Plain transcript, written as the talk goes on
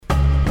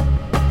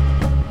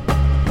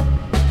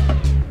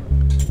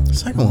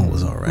second one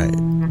was alright.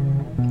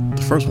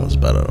 The first one was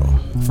better though.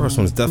 The first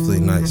one's definitely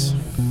nice,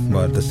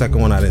 but the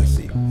second one I didn't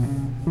see.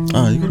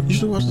 Oh, you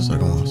should watch the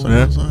second one. Second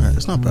one's alright.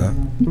 It's not bad.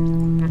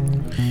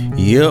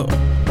 Yep.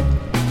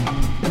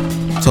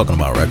 Talking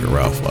about Wreck-It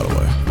Ralph, by the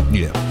way.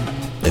 Yeah.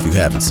 If you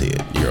haven't seen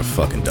it, you're a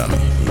fucking dummy.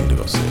 You need to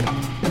go see it.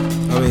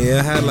 I mean,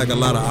 it had like a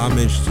lot of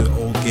homage to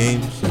old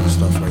games and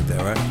stuff like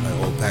that, right? Like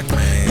old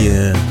Pac-Man.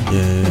 Yeah.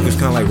 It was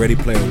kind of like Ready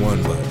Player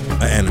One, but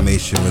an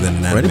animation within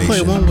an animation. Ready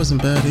Player One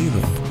wasn't bad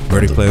either.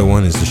 Ready Player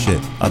One is the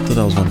shit. I thought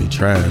that was gonna be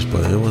trash,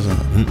 but it wasn't.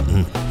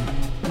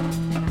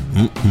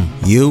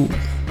 You.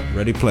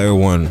 Ready Player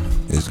One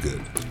is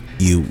good.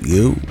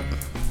 You.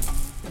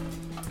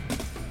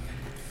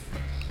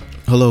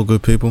 Hello,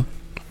 good people.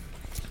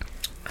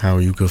 How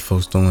are you good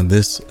folks doing?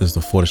 This is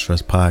the For the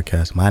Stress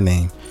podcast. My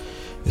name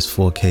is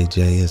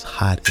 4KJ. It's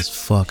hot as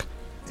fuck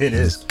It in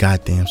this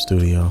goddamn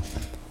studio.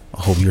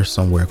 I hope you're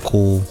somewhere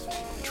cool,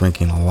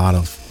 drinking a lot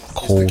of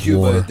cold it's the Cuba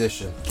water.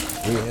 edition.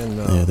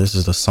 Yeah, this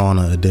is the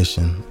sauna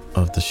edition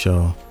of the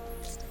show.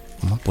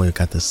 My boy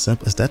got the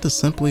Simply. Is that the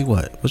Simply?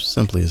 What? Which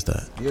Simply is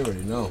that? You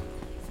already know.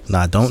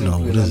 Nah, I don't know.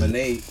 What is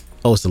Lemonade. it?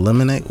 Oh, it's the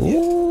lemonade.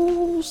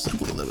 Ooh,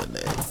 Simply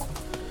lemonade.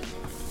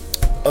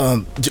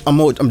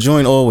 I'm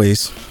joined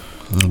always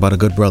by the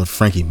good brother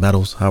Frankie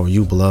Metals. How are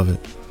you, beloved?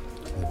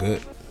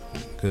 Good.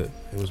 It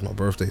was my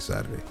birthday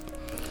Saturday.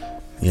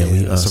 Yeah,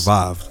 we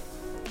survived.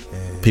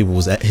 People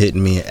was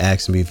hitting me and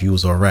asking me if you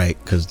was all right,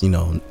 because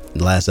the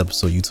last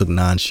episode you took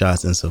 9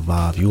 shots and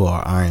survived. You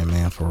are Iron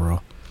Man for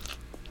real.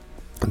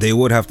 They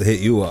would have to hit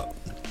you up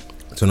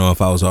to know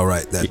if I was all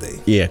right that day.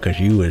 Yeah, because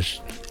you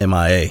was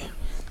MIA.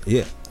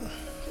 Yeah.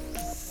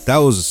 That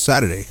was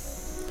Saturday.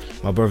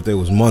 My birthday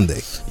was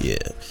Monday. Yeah,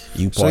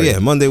 you partied. So yeah,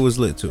 Monday was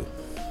lit too.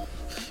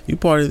 You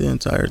partied the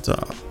entire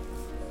time.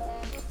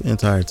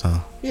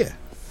 Yeah.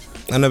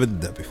 I never did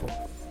that before.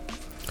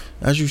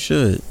 As you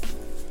should.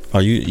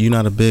 Are you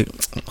not a big...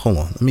 Hold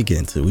on, let me get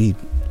into it. We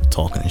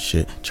talking and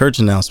shit. Church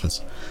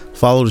announcements.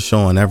 Follow the show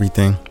on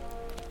everything.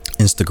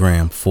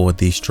 Instagram for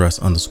the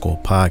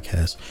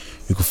stress_podcast.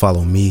 You can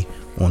follow me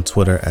on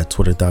Twitter at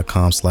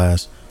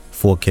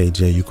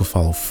twitter.com/4KJ. You can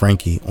follow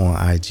Frankie on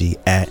IG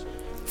at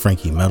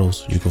Frankie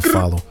Metals. You can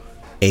follow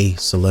A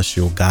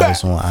Celestial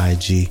Goddess on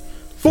IG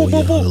for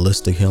your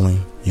holistic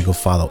healing. You can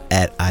follow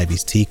at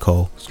Ivy's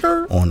Tico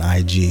on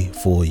IG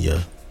for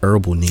your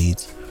herbal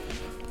needs.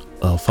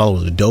 Follow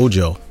the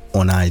dojo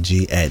on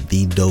IG at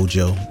the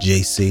Dojo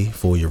JC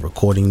for your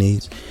recording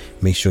needs.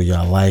 Make sure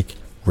y'all like,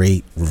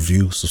 rate,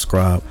 review,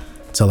 subscribe,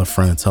 tell a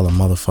friend, tell a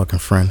motherfucking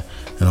friend,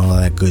 and all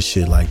that good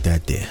shit like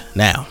that there.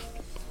 Now,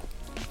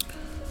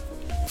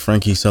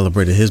 Frankie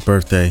celebrated his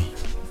birthday.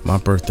 My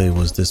birthday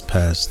was this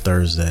past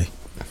Thursday.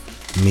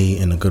 Me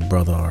and the good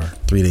brother are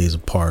 3 days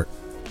apart.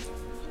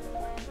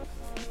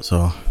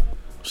 So,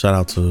 shout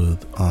out to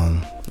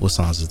what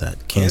signs is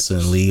that? Cancer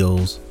and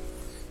Leos.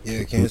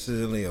 Yeah, Cancer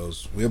and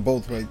Leos. We're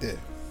both right there.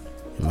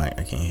 Mike,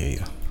 I can't hear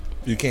you.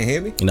 You can't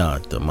hear me? No,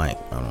 the mic.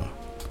 I don't know.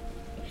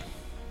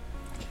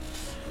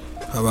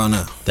 How about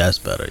now? That's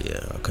better.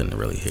 Yeah, I couldn't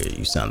really hear you.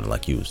 You sounded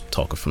like you was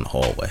talking from the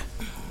hallway.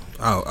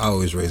 I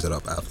always raise it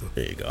up after.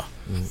 There you go.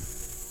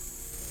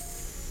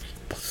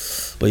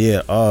 But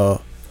yeah,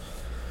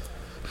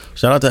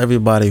 shout out to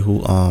everybody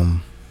who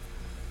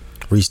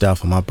reached out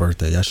for my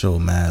birthday. Y'all showed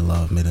mad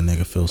love, made a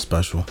nigga feel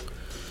special.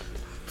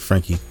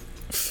 Frankie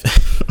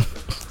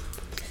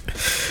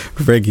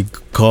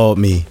called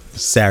me,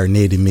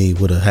 serenaded me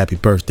with a happy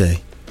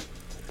birthday.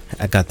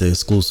 I got the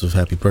exclusive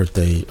happy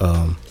birthday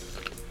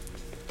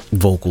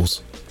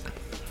vocals.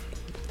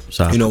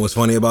 You know what's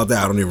funny about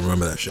that? I don't even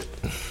remember that shit.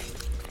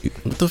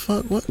 What the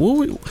fuck? What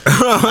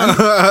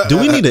do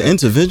we need an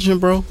intervention,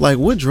 bro? Like,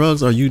 what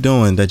drugs are you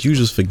doing that you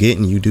just forget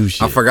and you do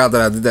shit? I forgot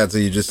that I did that till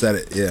you just said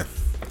it. Yeah.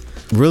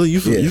 Really? You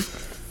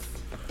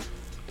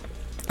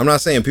I'm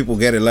not saying people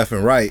get it left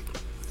and right,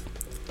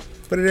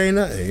 but it ain't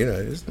nothing.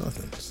 It's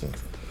nothing.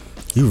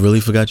 You really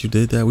forgot you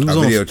did that? We was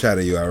I video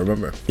chatted you. I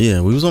remember. Yeah,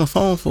 we was on the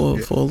phone for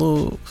a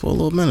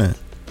little minute.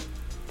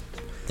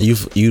 You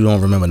don't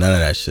remember none of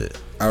that shit.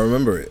 I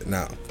remember it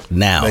now.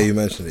 Now that you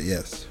mentioned it,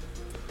 yes.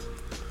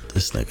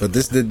 This nigga. But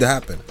this did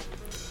happen.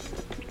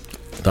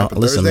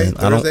 Listen, man.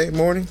 Thursday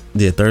morning?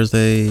 Yeah,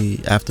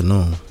 Thursday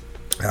afternoon.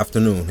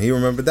 He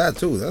remembered that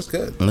too. That's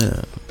good.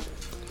 Yeah.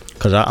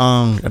 Cause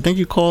I think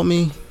you called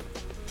me.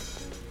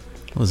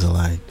 What was it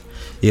like?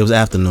 Yeah, it was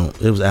afternoon.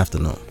 Cause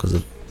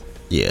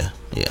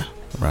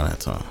around that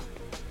time.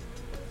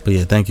 But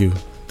yeah, thank you,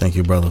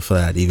 brother, for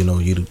that. Even though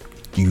you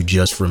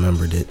just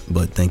remembered it,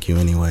 but thank you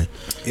anyway.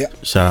 Yeah.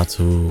 Shout out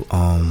to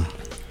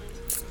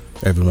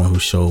everyone who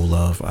showed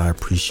love. I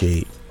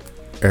appreciate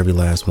every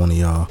last one of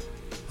y'all.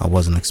 I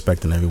wasn't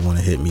expecting everyone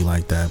to hit me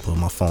like that, but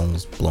my phone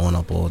was blowing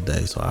up all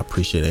day, so I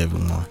appreciate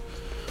everyone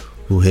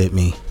who hit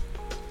me,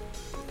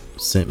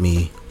 sent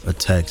me a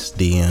text,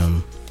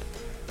 DM,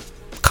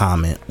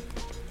 comment,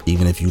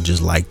 even if you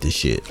just like this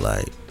shit.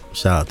 Like,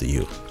 shout out to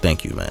you.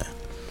 Thank you, man.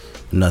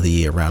 Another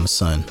year around the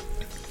sun.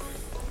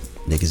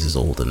 Niggas is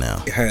older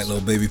now. You had a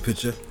little baby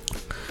picture.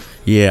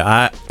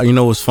 Yeah, you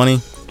know what's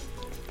funny?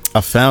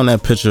 I found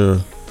that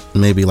picture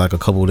maybe like a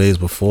couple of days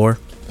before,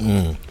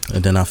 and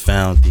then I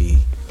found the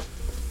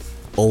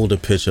older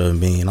picture of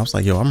me, and I was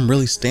like, yo, I'm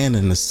really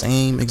standing the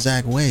same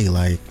exact way.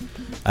 Like,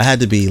 I had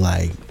to be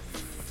like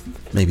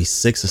maybe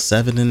 6 or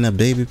 7 in that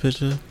baby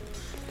picture.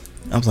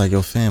 I was like,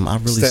 yo, fam, I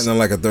really standing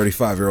like a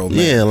 35-year-old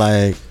man. Yeah,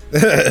 like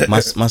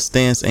my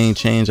stance ain't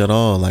changed at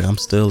all. Like, I'm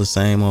still the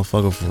same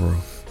motherfucker for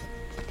real.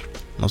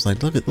 I was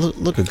like, look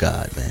at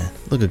God, man.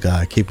 Look at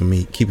God keeping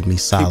me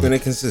solid.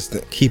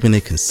 Keeping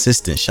it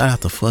consistent. Shout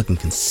out to fucking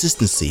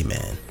consistency,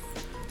 man.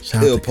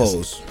 Shout Ill out to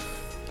pose.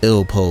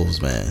 Ill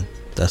pose, man.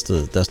 That's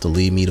the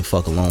leave me the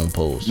fuck alone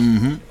pose.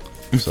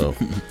 So,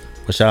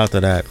 but shout out to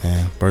that,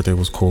 man. Birthday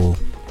was cool.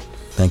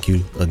 Thank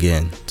you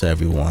again to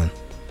everyone.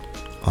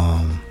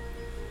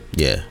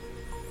 Yeah.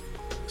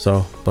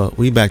 So, but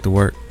we back to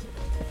work.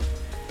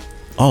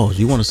 Oh,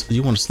 you want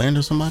to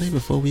slander somebody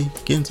before we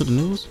get into the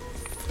news?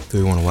 Do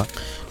you want to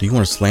what? Do you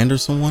want to slander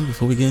someone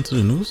before we get into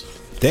the news?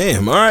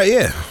 Damn. All right.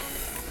 Yeah.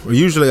 Well,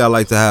 usually I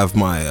like to have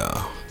my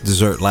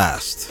dessert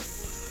last,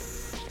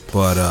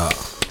 but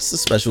it's a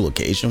special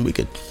occasion. We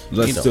could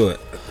let's do it.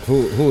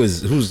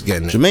 Who's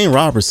getting it? Jermaine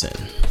Robertson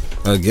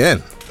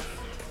again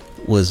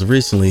was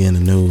recently in the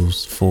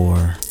news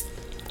for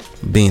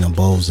being a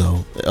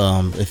bozo.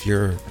 If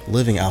you're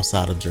living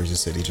outside of Jersey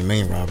City,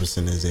 Jermaine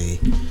Robertson is a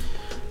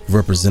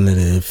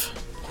representative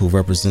who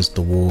represents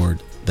the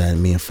ward that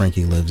me and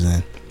Frankie lives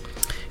in.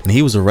 And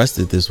he was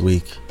arrested this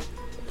week,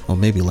 or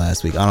maybe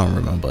last week, I don't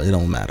remember, it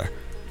don't matter.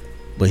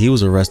 But he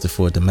was arrested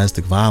for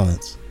domestic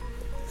violence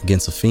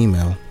against a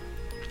female,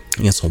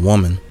 against a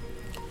woman,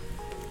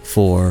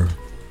 for,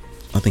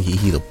 I think he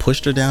either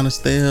pushed her down the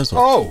stairs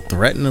or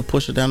threatened to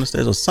push her down the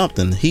stairs or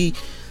something.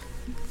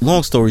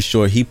 Long story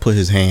short, he put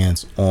his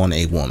hands on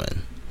a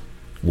woman,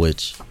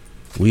 which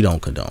we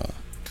don't condone.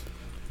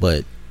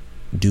 But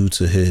due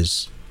to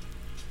his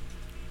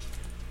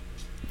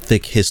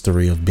thick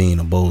history of being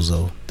a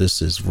bozo,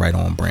 this is right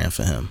on brand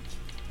for him.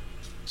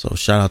 So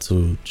shout out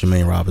to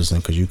Jermaine Robertson,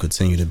 because you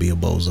continue to be a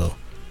bozo.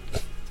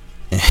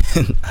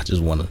 And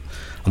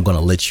I'm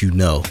gonna let you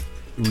know.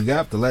 We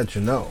have to let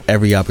you know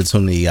every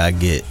opportunity I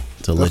get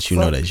to let you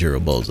know that you're a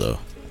bozo.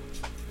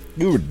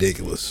 You're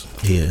ridiculous.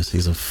 He is.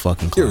 He's a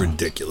fucking clown. You're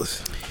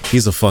ridiculous.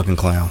 He's a fucking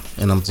clown,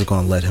 and I'm just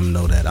gonna let him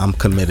know that. I'm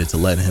committed to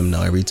letting him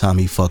know every time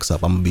he fucks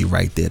up. I'm gonna be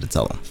right there to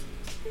tell him.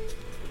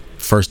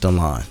 First in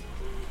line.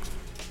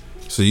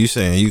 So you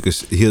saying you could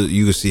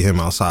see him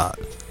outside?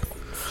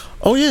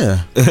 Oh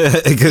yeah,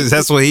 because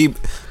that's what he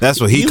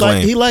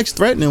claims. He likes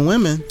threatening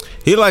women.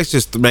 He likes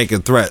just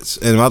making threats.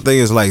 And my thing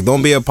is, like,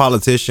 don't be a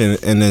politician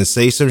and then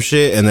say some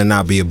shit and then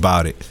not be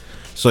about it.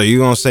 So you're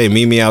gonna say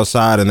meet me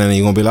outside, and then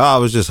you're gonna be like, oh, I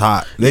was just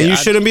hot. Then you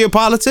shouldn't be a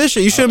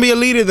politician. You shouldn't be a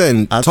leader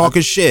then,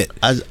 talking shit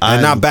and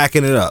not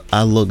backing it up.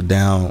 I look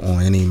down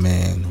on any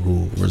man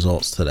who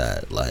resorts to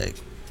that, like,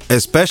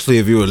 especially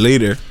if you're a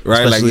leader,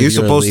 right? Like, you're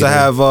supposed to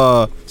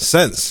have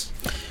sense.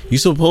 You're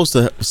supposed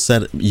to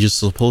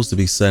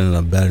be setting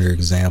a better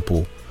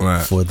example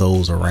for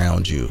those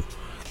around you.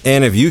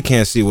 And if you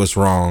can't see what's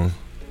wrong,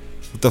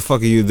 what the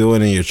fuck are you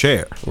doing in your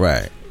chair?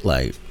 Right.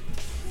 Like,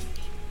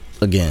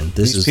 again,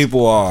 these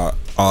people are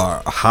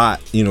hot,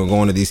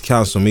 going to these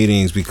council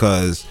meetings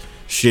because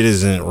shit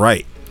isn't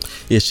right.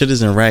 Yeah, shit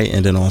isn't right,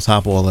 and then on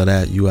top of all of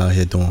that, you out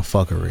here doing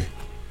fuckery.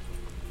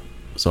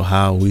 So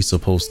how are we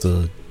supposed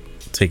to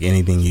take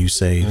anything you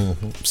say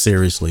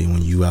seriously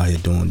when you out here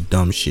doing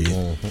dumb shit,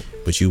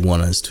 but you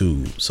want us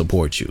to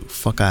support you?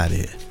 Fuck out of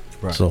here.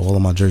 Right. So all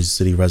of my Jersey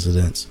City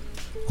residents,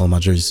 all of my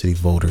Jersey City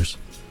voters,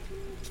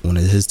 when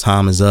his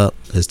time is up,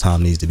 his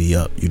time needs to be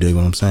up. You dig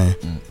what I'm saying?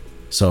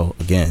 So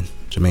again,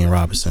 Jermaine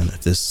Robertson,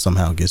 if this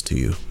somehow gets to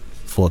you,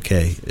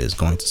 4K is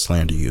going to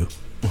slander you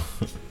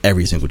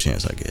every single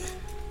chance I get.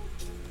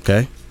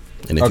 Okay?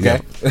 And if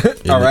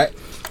all right.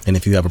 And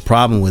if you have a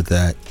problem with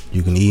that,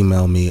 you can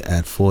email me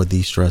at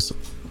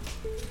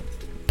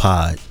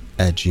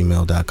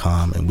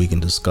forthestresspod@gmail.com, and we can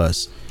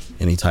discuss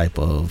any type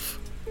of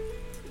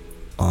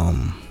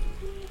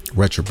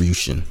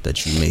retribution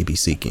that you may be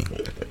seeking,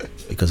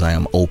 because I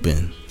am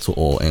open to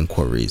all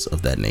inquiries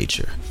of that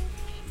nature.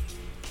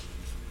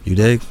 You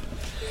dig?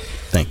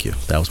 Thank you.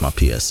 That was my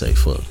PSA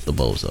for the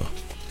bozo.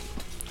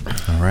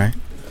 All right.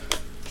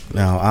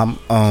 Now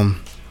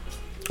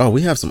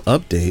we have some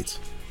updates.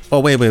 Oh,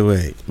 wait.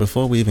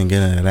 Before we even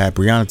get into that,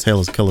 Breonna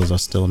Taylor's killers are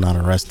still not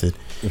arrested.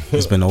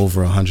 It's been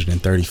over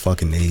 130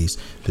 fucking days.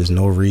 There's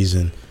no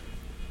reason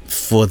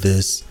for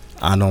this.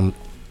 I don't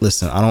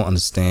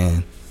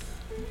understand.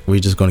 We're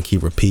just going to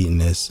keep repeating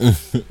this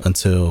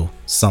until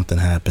something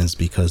happens,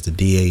 because the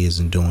DA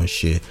isn't doing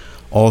shit.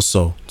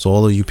 Also, to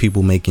all of you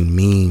people making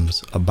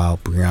memes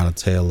about Breonna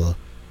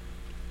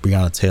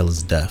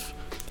Taylor's death,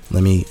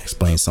 let me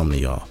explain something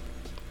to y'all.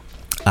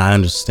 I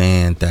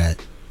understand that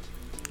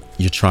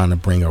you're trying to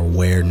bring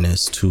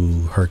awareness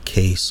to her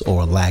case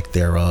or lack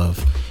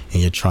thereof,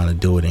 and you're trying to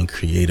do it in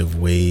creative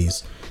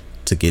ways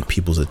to get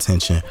people's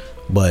attention,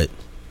 but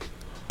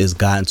it's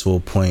gotten to a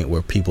point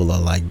where people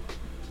are like,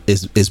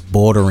 it's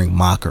bordering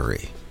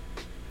mockery.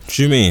 What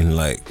you mean?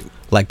 Like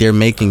they're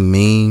making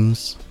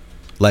memes.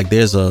 Like,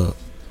 there's a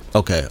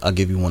Okay, I'll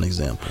give you one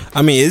example.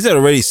 I mean, is it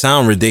already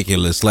sound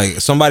ridiculous?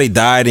 Like somebody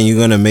died and you're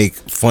gonna make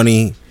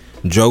funny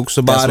jokes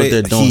about That's what it?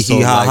 they're doing. Hee So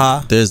hee ha like,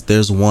 ha.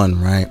 there's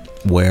one, right,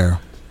 where,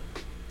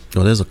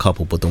 well, there's a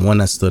couple, but the one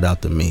that stood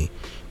out to me,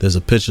 there's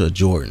a picture of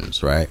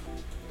Jordans, right,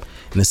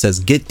 and it says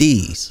 "Get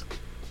these,"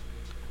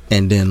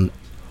 and then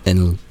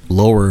in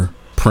lower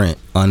print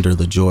under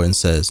the Jordan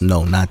says,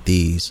 "No, not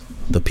these.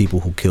 The people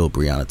who killed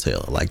Breonna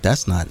Taylor." Like,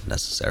 that's not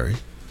necessary.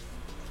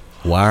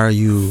 Why are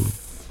you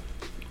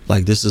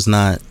like, this is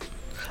not,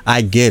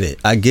 I get it.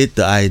 I get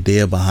the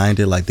idea behind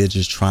it. Like, they're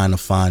just trying to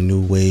find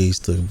new ways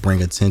to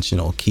bring attention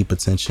or keep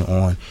attention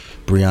on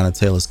Breonna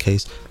Taylor's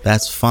case.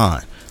 That's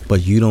fine.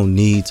 But you don't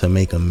need to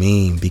make a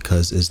meme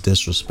because it's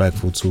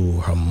disrespectful to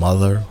her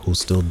mother who's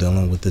still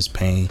dealing with this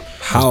pain.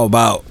 How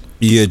about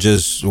you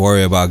just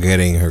worry about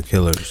getting her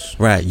killers?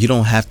 Right. You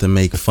don't have to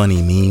make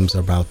funny memes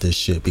about this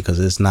shit because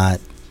it's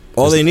not.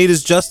 All they need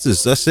is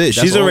justice. That's it. That's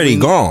She's all already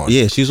gone.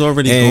 Yeah, she's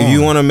already and gone. if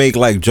you want to make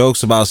like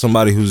jokes about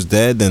somebody who's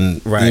dead, then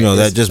Right, you know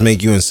that it's- just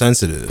make you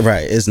insensitive.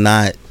 Right. It's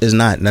not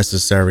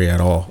necessary at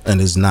all. And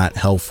it's not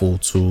helpful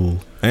to.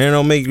 And it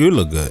don't make you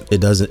look good.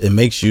 It doesn't. It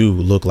makes you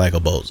look like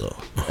a bozo.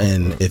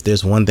 And if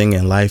there's one thing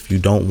in life you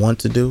don't want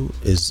to do,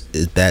 is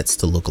that's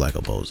to look like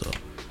a bozo.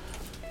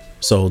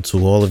 So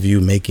to all of you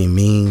making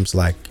memes,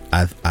 like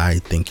I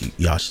think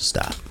y'all should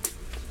stop.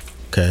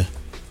 Okay.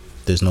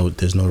 There's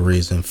no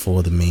reason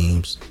for the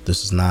memes.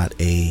 This is not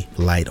a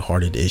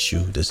lighthearted issue.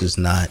 This is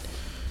not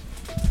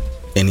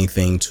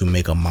anything to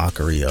make a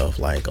mockery of.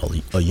 Like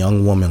a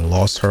young woman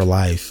lost her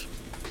life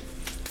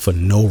for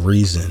no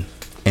reason,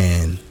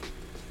 and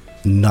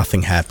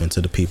nothing happened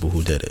to the people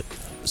who did it.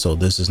 So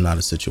this is not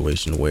a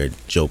situation where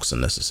jokes are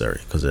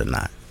necessary, because they're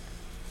not.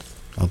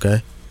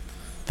 Okay?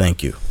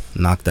 Thank you.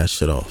 Knock that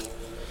shit off.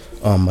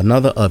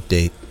 Another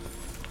update.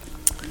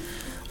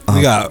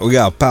 We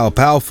got Pow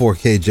Pow for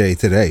KJ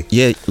today.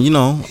 Yeah, you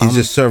know, He's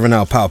just serving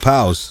out Pow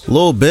Pows.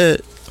 little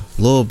bit.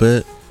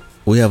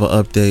 We have an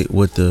update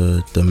with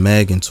the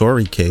Meg and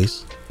Tory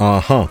case.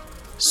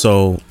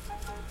 So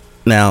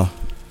now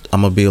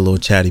I'm gonna be a little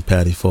chatty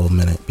patty for a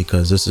minute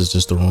because this is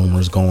just the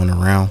rumors going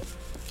around.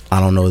 I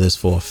don't know this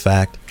for a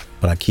fact,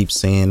 but I keep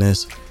saying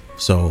this,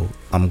 so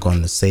I'm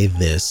going to say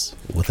this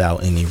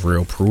without any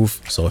real proof.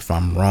 So if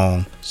I'm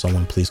wrong,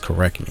 someone please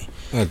correct me.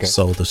 Okay.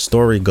 So the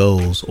story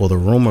goes, or the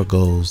rumor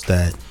goes,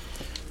 that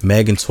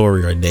Meg and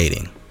Tory are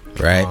dating,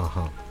 right?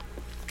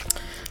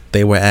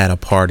 They were at a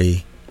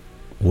party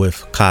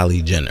with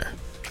Kylie Jenner.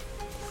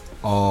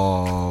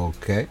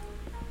 Okay.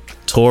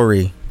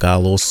 Tory got a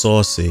little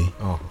saucy,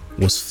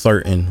 was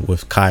flirting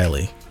with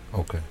Kylie.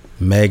 Okay.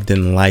 Meg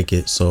didn't like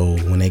it, so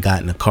when they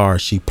got in the car,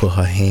 she put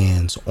her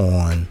hands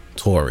on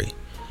Tory.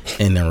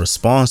 And in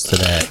response to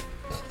that,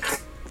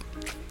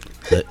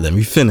 let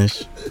me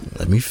finish.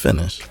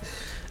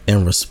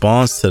 In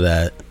response to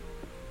that,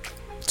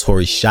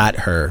 Tory shot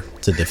her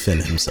to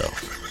defend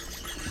himself.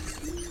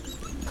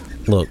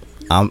 Look,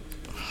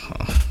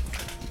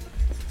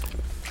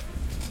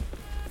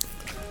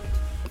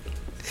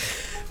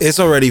 It's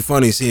already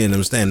funny seeing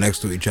them stand next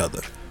to each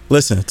other.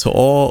 listen to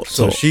all.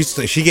 So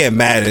she get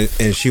mad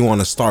and she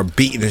want to start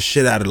beating the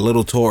shit out of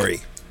little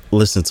Tory.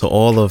 Listen to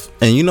all of,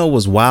 and you know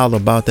what's wild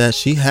about that?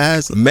 She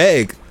has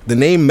Meg. The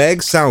name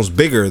Meg sounds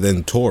bigger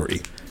than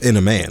Tory in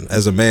a man,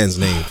 as a man's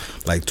name.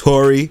 Like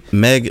Tory.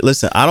 Meg.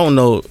 Listen, I don't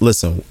know.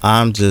 Listen,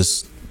 I'm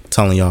just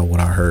telling y'all what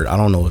I heard. I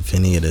don't know if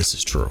any of this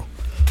is true.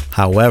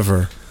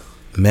 However,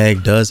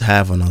 Meg does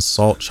have an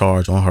assault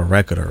charge on her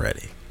record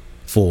already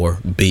for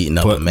beating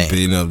up a man.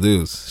 Beating up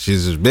dudes.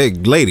 She's a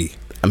big lady.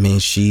 I mean,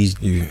 she's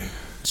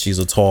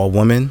a tall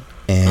woman,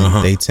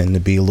 and they tend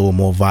to be a little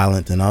more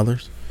violent than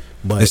others.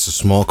 But It's a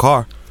small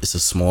car. it's a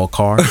small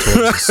car.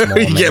 So it's a small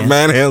You get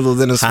man.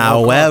 manhandled in a small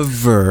car.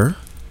 However,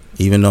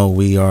 even though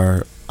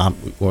we're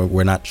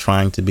not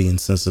trying to be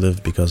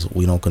insensitive because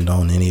we don't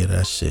condone any of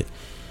that shit.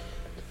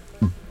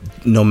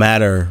 No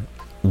matter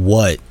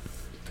what,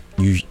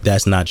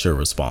 that's not your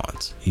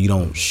response. You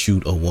don't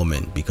shoot a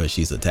woman because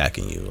she's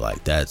attacking you.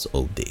 Like, that's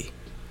OD.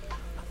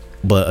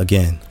 But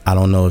again, I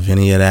don't know if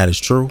any of that is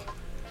true.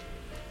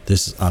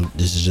 This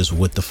is just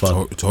what the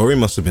fuck. Tory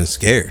must have been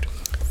scared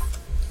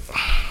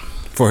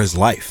for his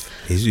life.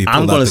 He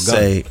I'm pulled out gonna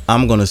the gun.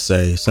 I'm gonna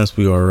say, since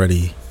we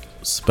already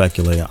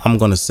speculating, I'm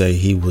gonna say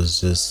he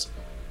was just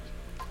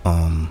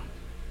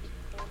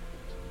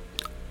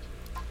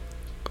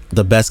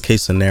the best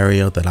case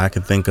scenario that I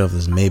could think of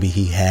is maybe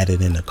he had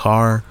it in the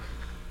car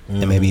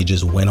and maybe he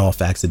just went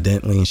off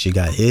accidentally and she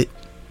got hit.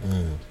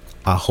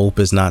 I hope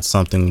it's not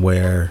something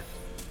where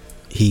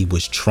he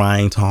was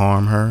trying to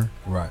harm her.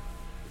 Right.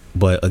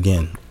 But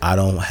again, I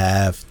don't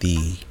have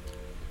the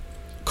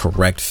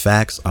correct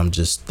facts. I'm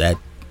just that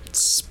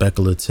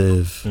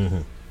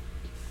speculative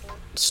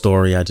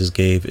story I just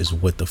gave is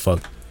what the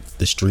fuck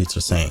the streets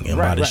are saying. And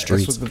by the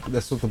streets,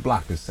 That's what the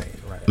block is saying.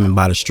 Right. I mean,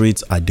 by the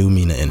streets, I do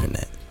mean the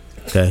internet.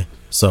 Okay.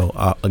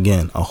 So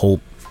again, I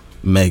hope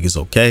Meg is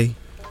okay.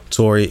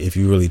 Tory, if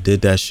you really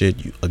did that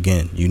shit,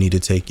 you need to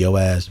take your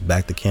ass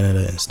back to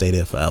Canada and stay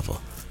there forever.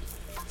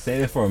 Stay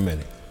there for a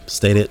minute.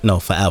 Stay there, no,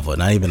 forever,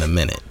 not even a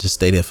minute. Just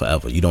stay there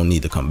forever. You don't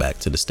need to come back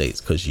to the States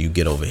because you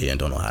get over here and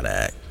don't know how to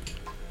act.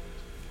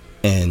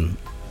 And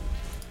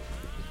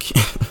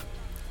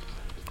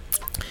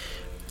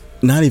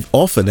not even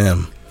off of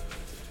them.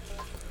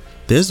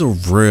 There's a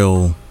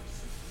real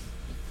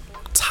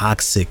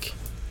toxic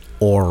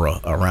aura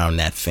around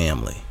that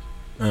family,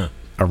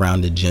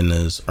 around the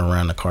Jenners,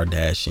 around the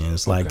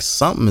Kardashians. Okay. Like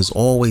something is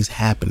always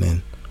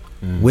happening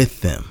with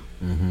them.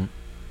 Mm-hmm.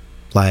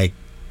 Like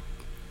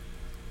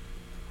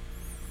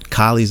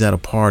Kylie's at a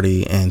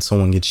party and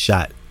someone gets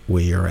shot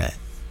where you're at.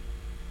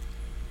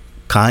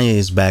 Kanye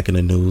is back in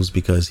the news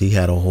because he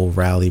had a whole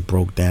rally,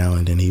 broke down,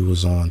 and then he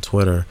was on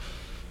Twitter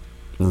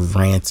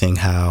ranting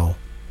how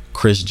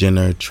Kris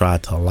Jenner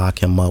tried to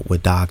lock him up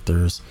with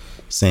doctors,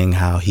 saying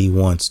how he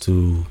wants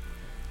to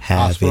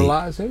have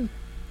hospitalize him.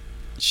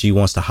 She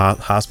wants to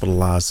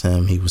hospitalize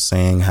him. He was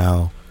saying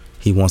how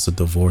he wants a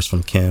divorce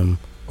from Kim.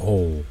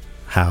 Oh,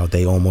 how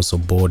they almost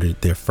aborted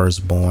their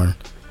firstborn.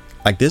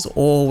 Like there's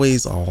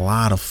always a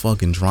lot of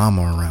fucking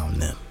drama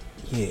around them.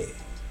 Yeah,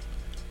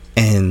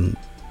 and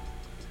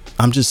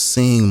I'm just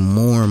seeing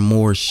more and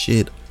more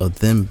shit of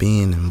them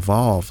being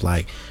involved.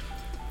 Like,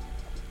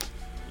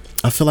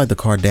 I feel like the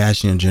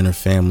Kardashian Jenner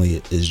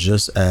family is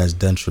just as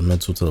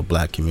detrimental to the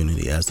black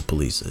community as the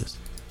police is.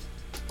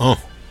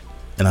 Oh.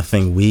 And I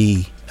think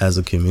we as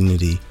a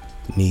community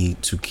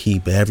need to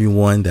keep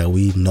everyone that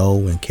we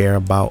know and care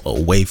about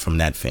away from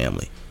that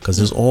family. Because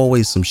there's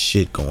always some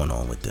shit going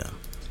on with them.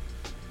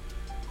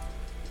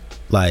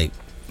 Like,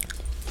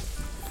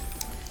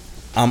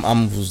 I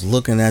was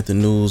looking at the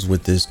news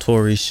with this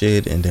Tory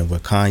shit, and then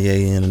with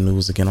Kanye in the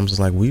news again. I'm just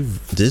like,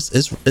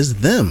 it's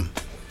them.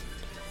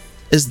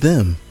 It's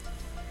them.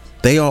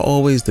 They are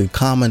always the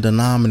common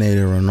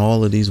denominator in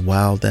all of these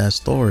wild ass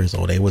stories.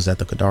 Or they was at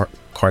the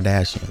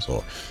Kardashians,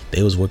 or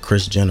they was with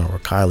Kris Jenner or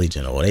Kylie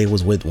Jenner, or they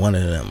was with one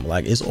of them.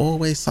 Like it's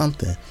always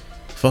something.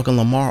 Fucking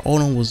Lamar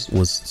Odom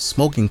was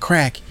smoking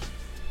crack,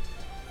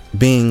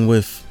 being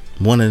with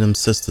one of them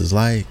sisters.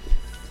 Like.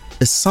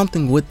 It's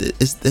something with it.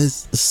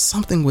 It's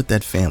something with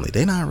that family.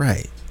 They're not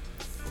right.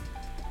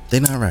 They're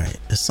not right.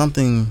 It's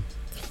something.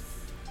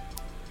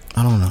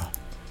 I don't know.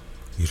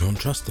 You don't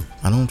trust them.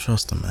 I don't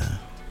trust them, man.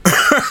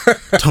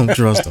 Don't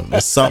trust them.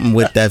 It's something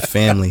with that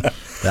family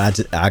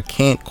that I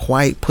can't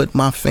quite put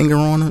my finger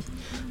on it,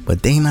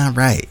 but they not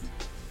right.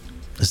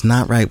 It's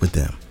not right with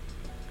them.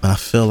 And I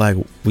feel like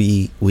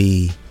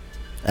we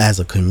as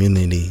a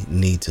community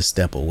need to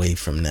step away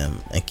from them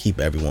and keep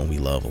everyone we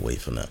love away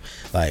from them.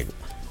 Like.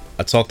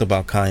 I talked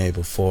about Kanye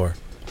before,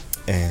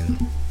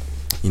 and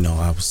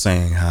I was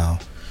saying how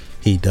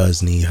he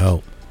does need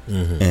help.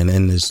 Mm-hmm. And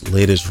in this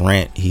latest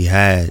rant he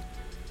had,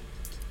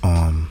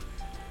 I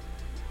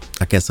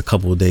guess a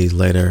couple of days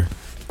later,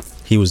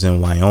 he was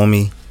in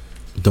Wyoming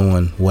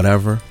doing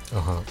whatever,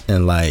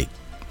 and like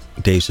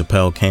Dave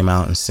Chappelle came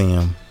out and see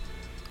him,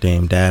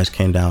 Dame Dash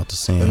came down to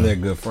see him, and they're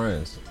good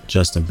friends.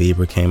 Justin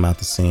Bieber came out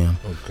to see him.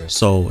 Okay.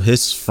 So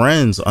his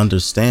friends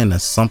understand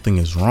that something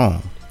is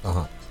wrong.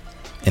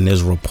 And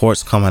there's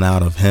reports coming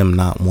out of him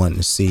not wanting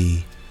to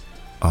see,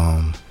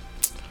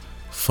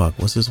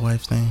 what's his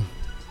wife's name?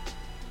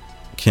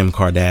 Kim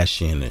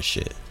Kardashian and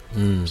shit.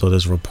 So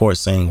there's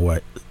reports saying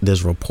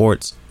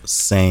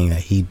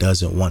that he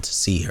doesn't want to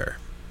see her.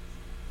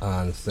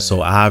 I understand.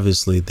 So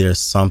obviously there's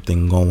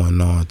something going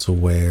on to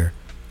where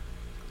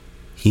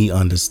he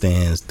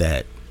understands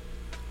that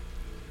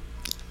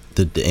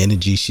the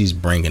energy she's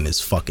bringing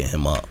is fucking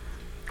him up.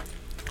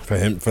 For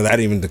that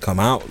even to come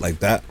out like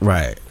that,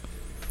 right?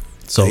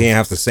 So he didn't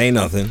have to say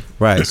nothing.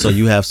 Right. So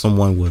you have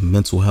someone with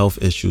mental health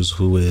issues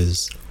who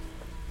is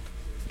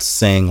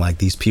saying like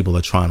these people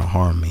are trying to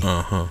harm me.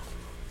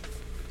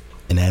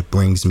 And that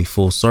brings me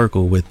full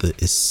circle with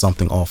it's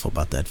something off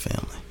about that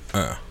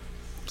family.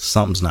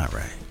 Something's not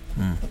right.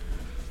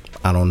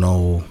 I don't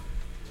know.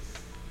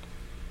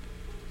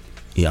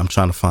 Yeah, I'm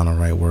trying to find the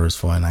right words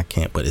for it and I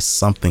can't, but it's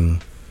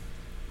something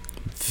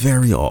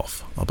very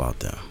off about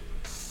them.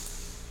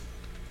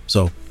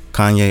 So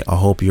Kanye, I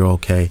hope you're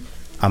okay.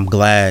 I'm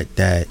glad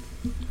that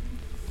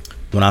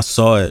when I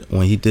saw it,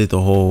 when he did the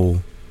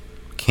whole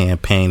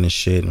campaign and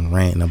shit and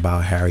ranting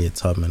about Harriet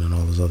Tubman and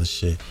all this other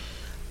shit,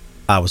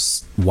 I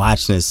was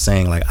watching it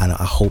saying like, I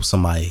hope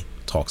somebody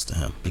talks to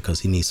him because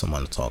he needs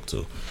someone to talk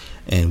to.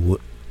 And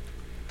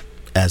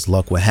as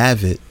luck would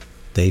have it,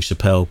 Dave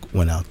Chappelle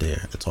went out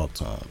there and talked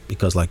to him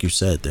because like you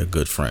said, they're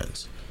good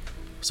friends.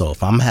 So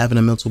if I'm having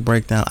a mental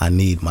breakdown, I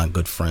need my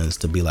good friends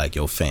to be like,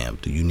 yo fam,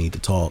 do you need to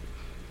talk?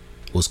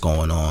 What's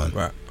going on?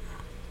 Right.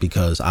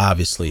 Because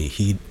obviously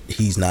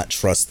he's not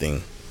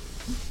trusting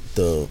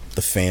the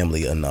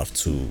family enough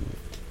to,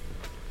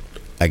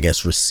 I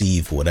guess,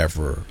 receive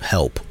whatever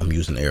help, I'm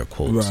using air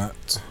quotes,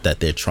 right,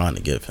 that they're trying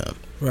to give him.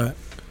 Right.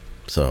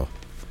 So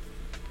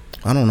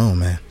I don't know,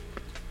 man.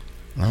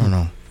 I don't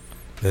know.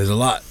 There's a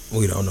lot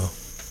we don't know.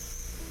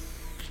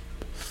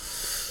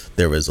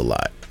 There is a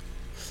lot.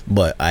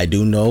 But I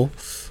do know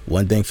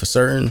one thing for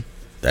certain,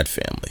 that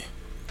family.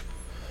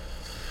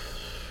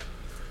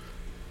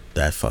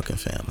 That fucking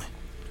family.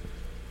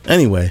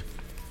 Anyway,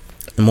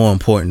 And more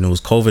important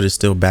news, COVID is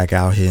still back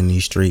out here in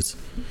these streets,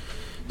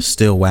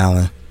 still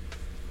wilding.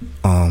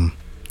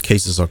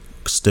 Cases are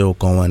still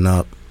going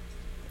up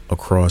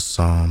across.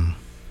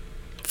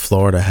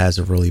 Florida has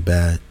it really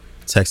bad.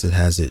 Texas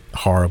has it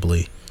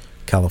horribly.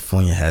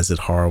 California has it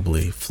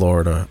horribly.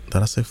 Florida,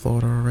 did I say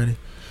Florida already?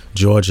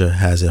 Georgia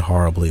has it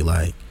horribly.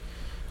 Like,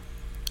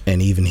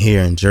 and even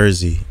here in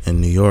Jersey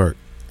and New York,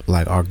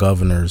 like our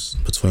governors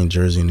between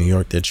Jersey and New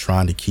York, they're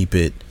trying to keep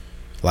it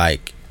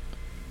like,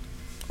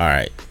 all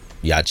right,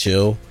 y'all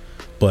chill.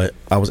 But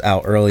I was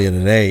out earlier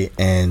today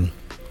and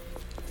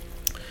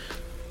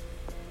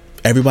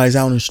everybody's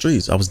out in the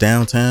streets. I was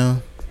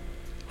downtown.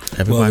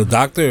 Well, the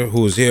doctor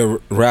who was here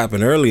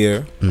rapping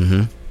earlier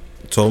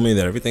told me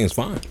that everything's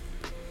fine.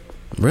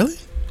 Really?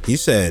 He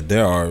said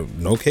there are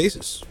no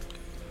cases.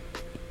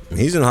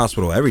 He's in the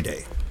hospital every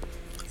day.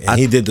 And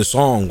he did the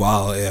song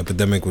while the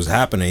epidemic was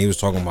happening. He was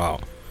talking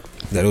about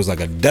that it was like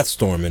a death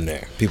storm in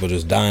there. People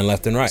just dying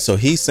left and right. So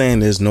he's saying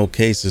there's no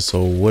cases.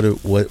 So what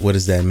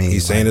does that mean?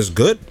 He's saying it's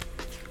good.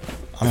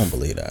 I don't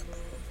believe that.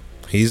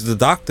 He's the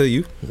doctor.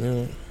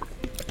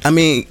 I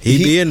mean,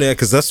 he be in there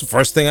because that's the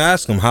first thing I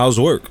ask him. How's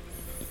work?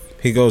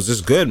 He goes, it's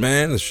good,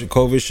 man. The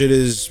COVID shit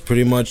is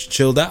pretty much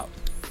chilled out.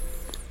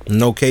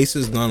 No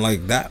cases, none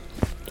like that.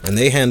 And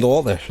they handle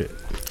all that shit.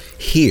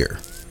 Here.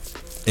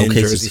 In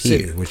Jersey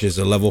City, which is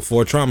a level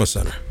 4 trauma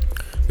center.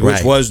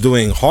 Which was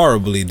doing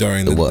horribly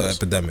during the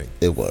epidemic.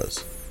 It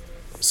was.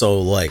 So,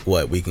 like,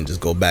 what? We can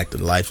just go back to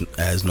life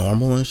as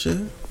normal and shit?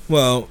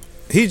 Well,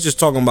 he's just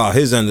talking about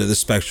his end of the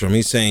spectrum.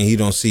 He's saying he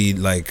don't see,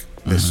 like,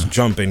 this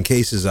jump in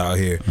cases out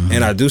here.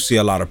 And I do see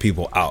a lot of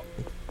people out.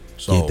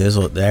 So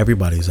yeah,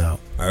 everybody's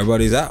out.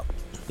 Everybody's out.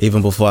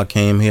 Even before I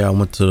came here, I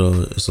went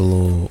to it's a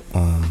little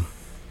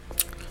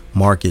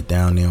market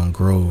down there on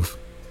Grove.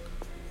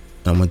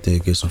 I went there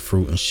to get some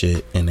fruit and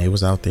shit, and they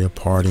was out there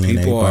partying.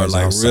 People are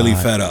like outside, really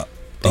fed up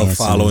of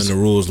following the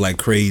rules like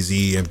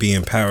crazy and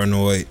being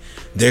paranoid.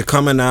 They're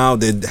coming out.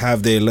 They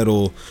have their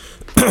little,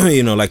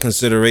 like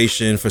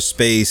consideration for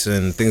space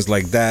and things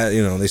like that.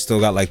 They still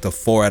got like the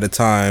 4 at a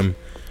time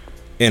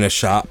in a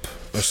shop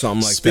or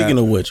something like that. Speaking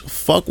of which,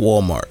 fuck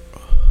Walmart.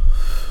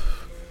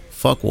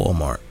 Fuck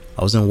Walmart.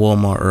 I was in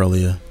Walmart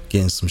earlier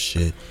getting some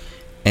shit,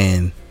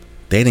 and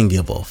they didn't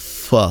give a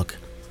fuck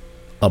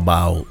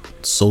about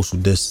social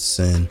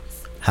distancing,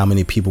 how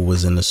many people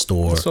was in the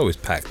store. It's always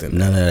packed in.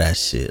 None of that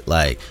shit.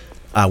 Like,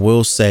 I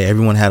will say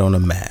everyone had on a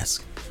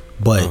mask,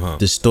 but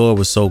the store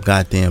was so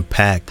goddamn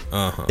packed,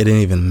 it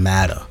didn't even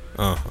matter.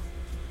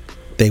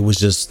 They was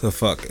just the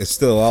fuck. It's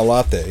still all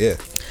out there. Yeah.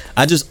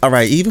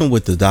 Alright, even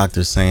with the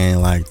doctor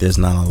saying like there's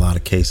not a lot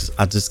of cases,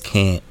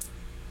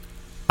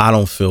 I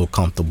don't feel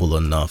comfortable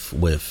enough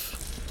with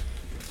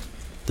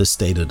the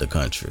state of the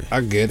country.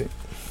 I get it.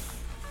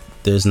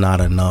 There's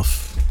not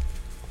enough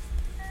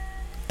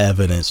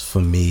evidence for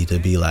me to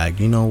be like,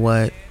 you know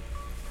what?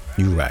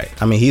 You right.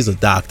 I mean, he's a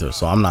doctor,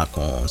 so I'm not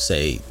going to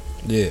say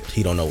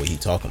he don't know what he's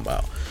talking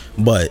about.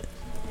 But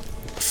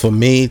for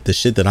me, the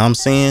shit that I'm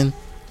saying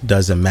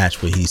doesn't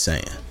match what he's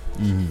saying.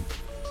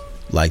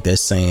 Like, they're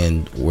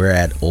saying we're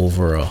at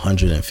over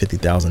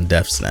 150,000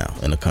 deaths now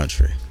in the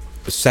country.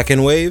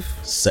 Second wave?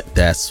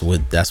 That's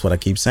what I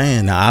keep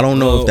saying. Now, I don't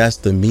know if that's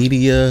the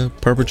media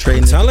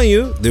perpetrating. I'm telling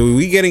you,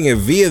 we getting it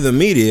via the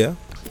media,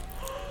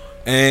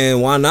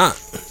 and why not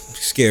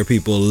scare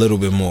people a little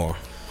bit more?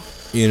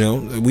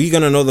 We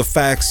gonna know the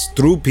facts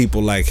through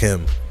people like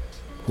him,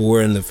 who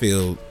are in the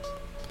field,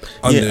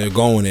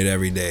 undergoing it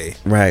every day.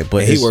 Right,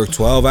 but he worked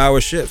 12-hour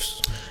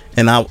shifts.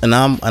 And I'm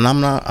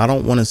not. I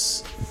don't want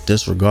to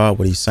disregard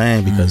what he's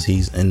saying because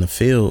he's in the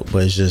field,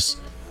 but it's just.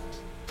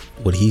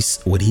 What he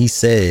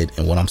said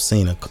and what I'm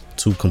seeing are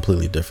 2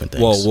 completely different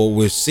things. Well, what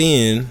we're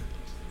seeing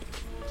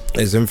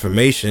is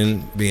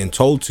information being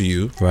told to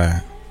you,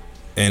 right?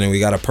 And then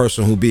we got a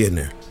person who be in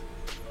there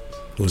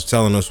who's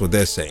telling us what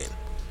they're saying.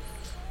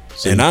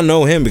 And I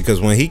know him because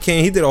when he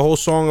came, he did a whole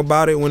song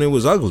about it when it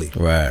was ugly,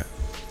 right?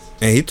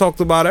 And he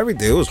talked about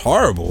everything. It was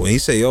horrible. And he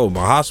said, "Yo,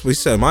 my hospital." He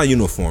said, "My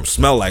uniform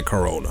smelled like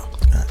Corona."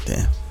 God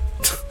damn.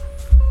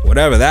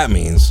 Whatever that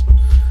means.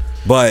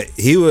 But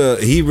he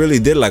really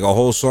did like a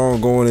whole song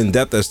going in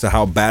depth as to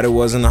how bad it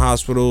was in the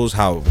hospitals,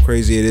 how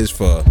crazy it is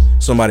for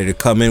somebody to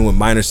come in with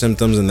minor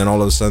symptoms and then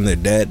all of a sudden they're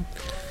dead.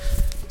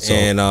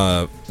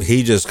 And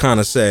he just kind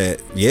of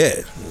said, "Yeah,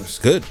 it's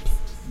good."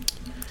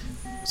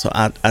 So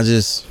I'm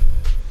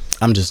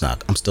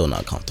still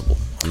not comfortable.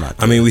 I'm not.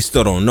 I mean, we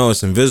still don't know.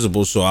 It's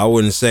invisible, so I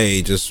wouldn't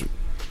say just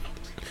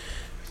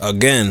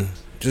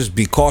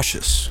be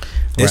cautious.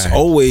 It's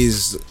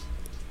always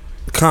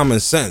common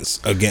sense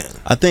again.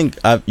 I think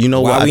why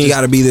we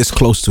got to be this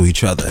close to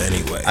each other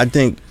anyway. I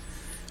think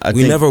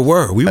never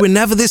were. We were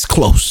never this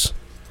close.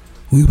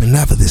 We were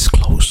never this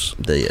close.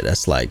 Yeah,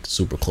 that's like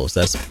super close.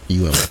 That's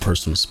you in my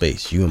personal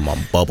space. You in my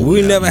bubble.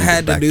 We never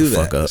had to do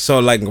that. So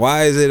like,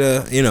 why is it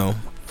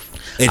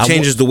it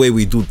changes the way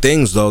we do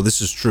things though. This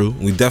is true.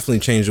 We definitely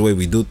changed the way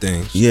we do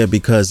things. Yeah,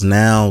 because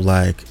now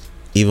like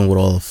even with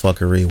all the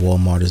fuckery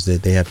Walmart is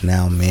that they have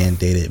now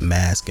mandated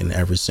masks in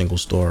every single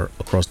store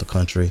across the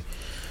country.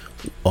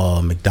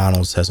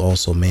 McDonald's has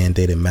also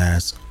mandated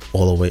masks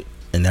all the way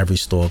in every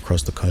store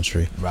across the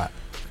country. Right.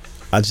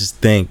 I just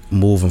think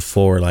moving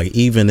forward, like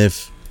even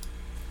if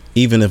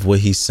what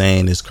he's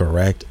saying is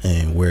correct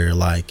and we're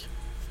like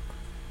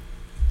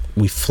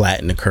we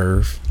flatten the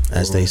curve,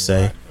 as they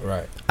say,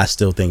 right. I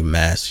still think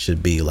masks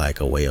should be like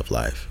a way of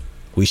life.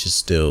 We should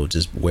still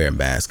just wear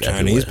masks.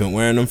 Chinese been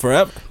wearing them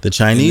forever. The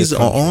Chinese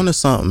are on to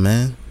something,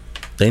 man.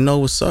 They know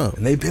what's up.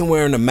 And they've been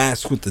wearing the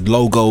masks with the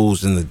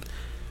logos and the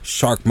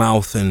shark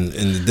mouth and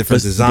the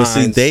different designs.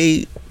 But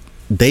see,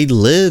 they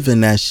live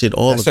in that shit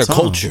all the time. That's their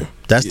culture.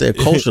 That's their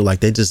culture.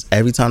 Like they just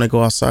every time they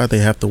go outside, they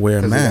have to wear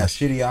a mask.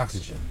 Shitty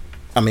oxygen.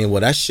 I mean,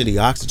 well, that's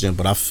shitty oxygen,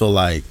 but I feel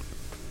like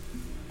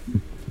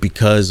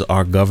because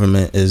our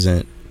government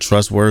isn't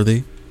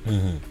trustworthy,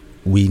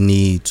 we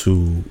need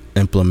to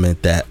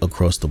implement that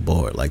across the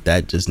board. Like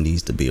that just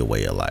needs to be a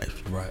way of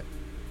life. Right.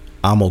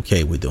 I'm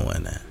okay with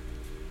doing that.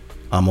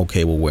 I'm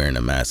okay with wearing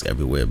a mask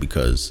everywhere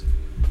because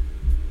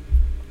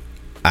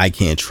I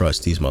can't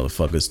trust these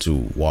motherfuckers to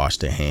wash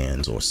their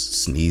hands or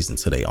sneeze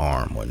into their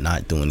arm or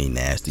not do any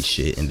nasty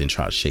shit and then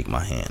try to shake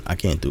my hand. I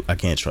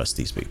can't trust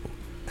these people.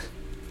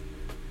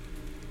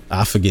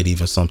 I forget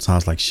even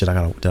sometimes, like, shit,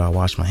 did I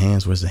wash my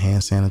hands? Where's the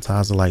hand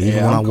sanitizer? Like,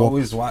 even when I'm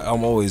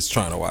always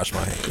trying to wash my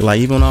hands. Like,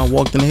 even when I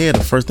walked in here,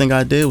 the first thing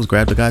I did was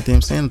grab the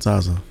goddamn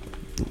sanitizer.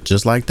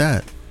 Just like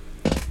that.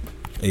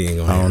 You ain't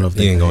gonna I don't know if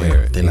they ain't gonna hear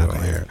it. They're not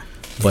gonna hear it.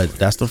 But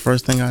that's the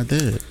first thing I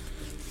did.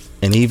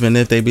 And even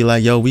if they be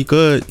like, yo, we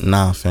good.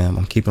 Nah, fam,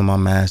 I'm keeping my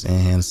mask and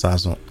hand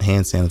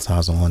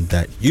sanitizer on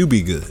deck. You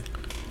be good.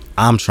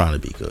 I'm trying to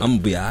be good. I'm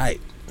gonna be all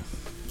right.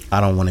 I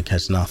don't want to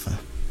catch nothing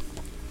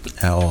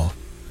at all.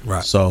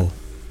 Right. So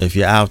if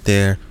you're out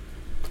there,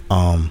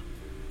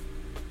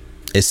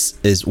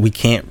 it's we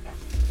can't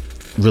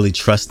really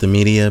trust the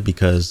media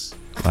because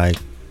like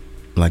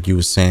you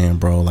were saying,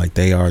 bro, like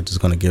they are just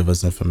gonna give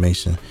us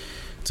information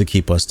to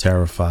keep us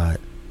terrified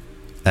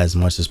as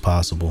much as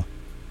possible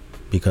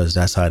because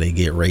that's how they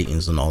get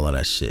ratings and all of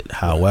that shit.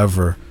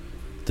 However,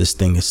 this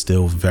thing is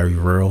still very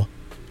real,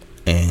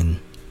 and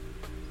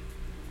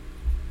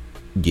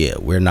yeah,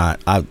 we're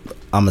not. I'm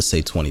gonna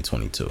say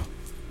 2022.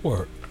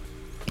 Word.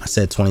 I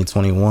said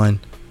 2021,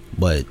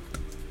 but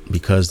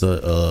because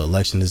the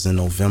election is in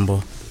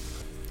November,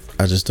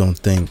 I just don't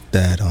think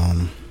that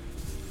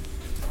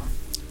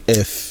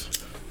if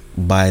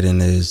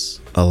Biden is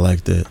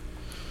elected,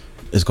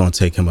 it's going to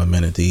take him a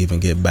minute to even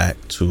get back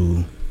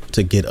to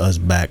get us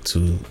back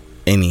to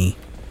any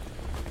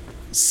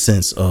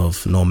sense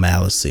of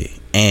normalcy.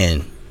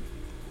 And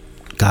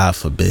God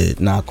forbid,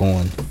 knock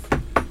on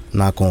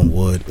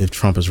wood, if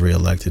Trump is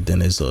reelected,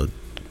 then it's a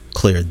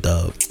clear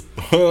dub.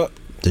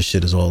 This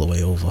shit is all the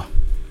way over.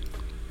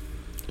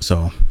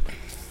 So,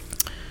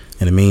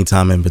 in the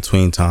meantime, in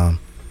between time,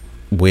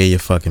 wear your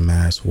fucking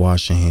mask,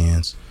 wash your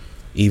hands.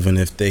 Even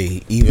if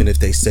they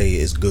say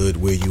it's good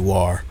where you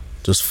are,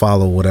 just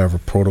follow whatever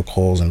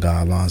protocols and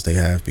guidelines they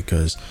have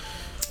because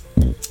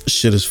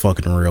shit is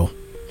fucking real.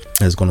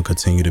 And it's gonna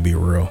continue to be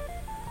real.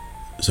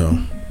 So,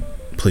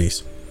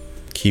 please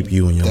keep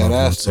you and your loved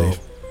ones safe.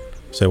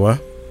 Say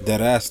what? That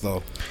ass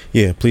though.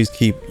 Yeah, please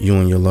keep you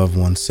and your loved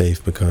ones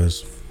safe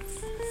because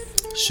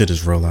shit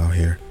is real out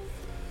here.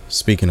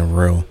 Speaking of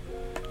real,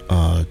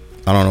 I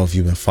don't know if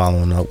you've been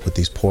following up with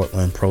these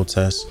Portland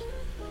protests,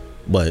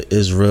 but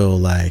it's real.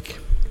 Like,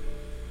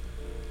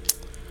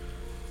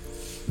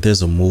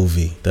 there's a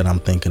movie that I'm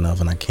thinking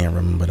of and I can't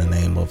remember the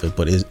name of it,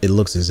 but it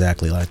looks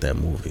exactly like that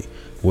movie,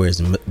 where it's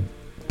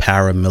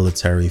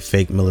paramilitary,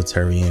 fake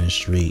military in the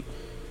street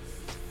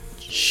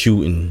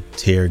shooting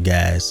tear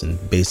gas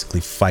and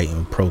basically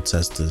fighting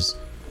protesters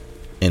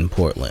in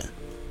Portland.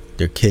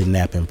 They're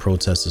kidnapping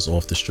protesters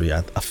off the street.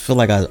 I feel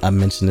like I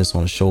mentioned this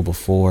on the show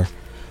before,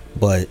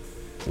 but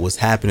what's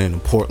happening in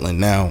Portland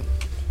now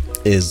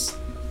is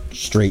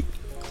straight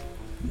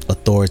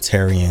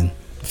authoritarian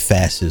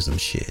fascism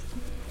shit.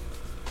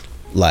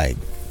 Like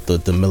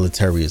the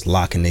military is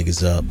locking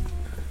niggas up,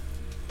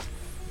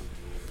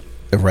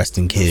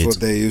 arresting kids. That's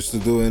what they used to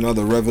do in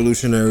other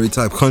revolutionary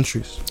type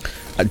countries.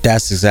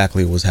 That's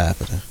exactly what's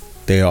happening.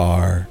 They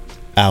are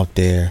out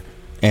there,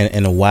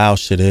 and the wild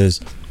shit is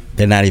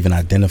they're not even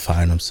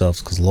identifying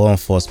themselves because law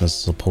enforcement is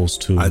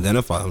supposed to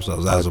identify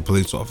themselves as a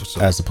police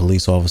officer,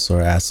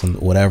 as some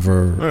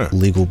whatever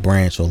legal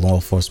branch or law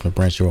enforcement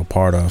branch you're a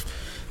part of.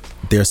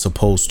 They're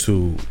supposed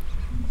to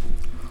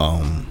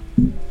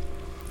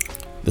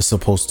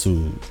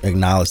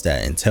acknowledge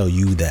that and tell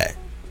you that,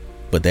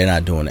 but they're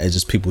not doing it. It's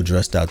just people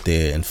dressed out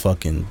there in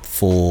fucking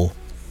full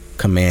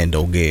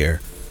commando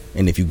gear,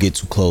 and if you get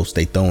too close,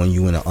 they throwing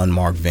you in an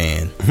unmarked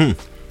van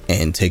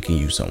and taking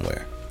you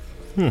somewhere.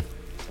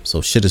 So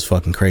shit is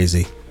fucking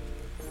crazy.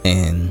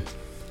 And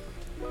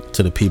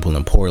to the people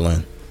in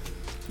Portland,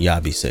 y'all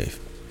be safe,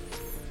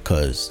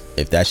 cause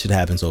if that shit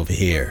happens over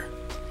here,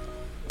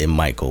 it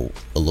might go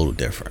a little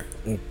different.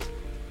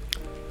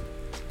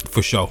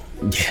 For sure.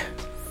 Yeah.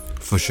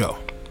 For sure.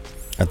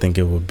 I think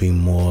it would be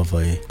more of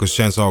a, because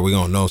chances are we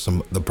gonna know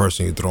the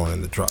person you're throwing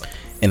in the truck.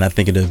 And I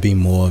think it'll be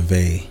more of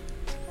a,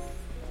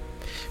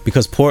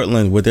 because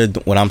Portland,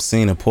 what I'm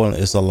seeing in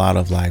Portland, is a lot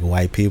of like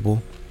white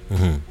people.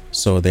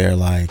 So they're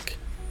like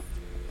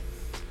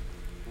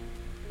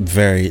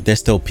they're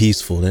still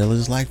peaceful. They're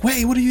just like,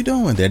 wait, what are you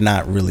doing? They're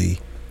not really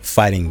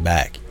fighting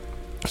back.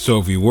 So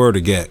if you were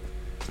to get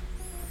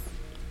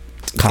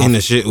in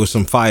the shit with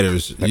some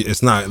fighters, they're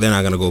not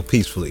gonna go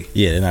peacefully.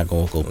 Yeah, they're not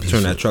gonna go peacefully.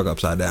 Turn that truck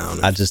upside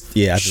down. I just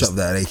shove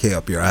that AK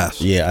up your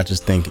ass. Yeah, I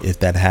just think if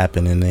that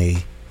happened in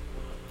a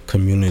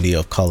community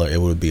of color,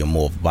 it would be a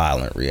more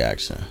violent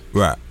reaction.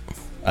 Right.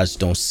 I just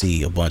don't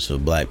see a bunch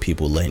of black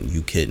people letting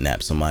you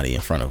kidnap somebody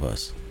in front of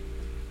us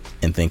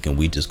and thinking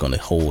we just gonna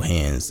hold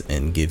hands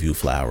and give you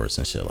flowers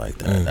and shit like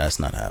that. That's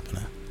not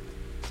happening.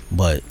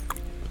 But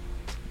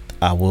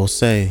I will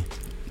say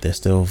there's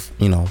still,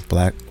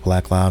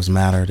 Black Lives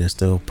Matter. They're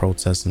still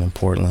protesting in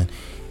Portland,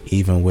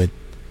 even with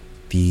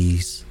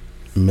these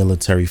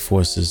military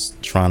forces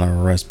trying to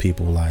arrest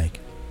people. Like,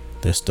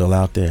 they're still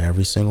out there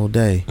every single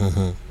day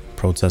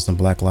protesting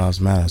Black Lives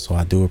Matter. So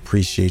I do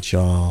appreciate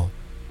y'all's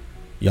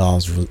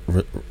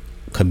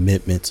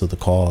commitment to the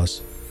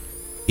cause,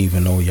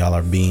 even though y'all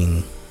are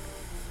being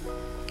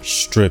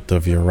stripped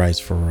of your rights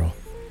for real.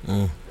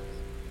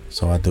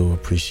 So I do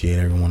appreciate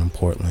everyone in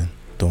Portland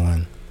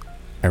doing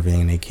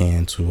everything they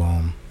can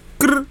to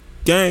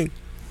gang.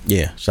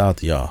 Yeah, shout out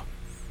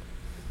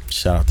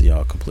to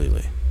y'all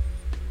completely.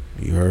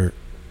 You heard?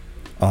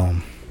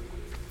 Goddamn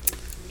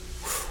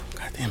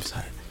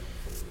side.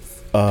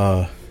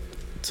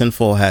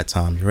 Tinfoil hat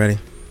time. You ready?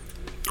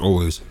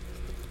 Always.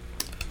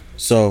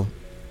 So,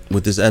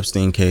 with this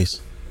Epstein case,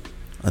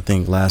 I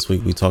think last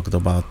week we talked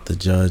about the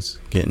judge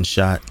getting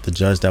shot. The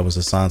judge that was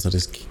assigned to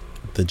the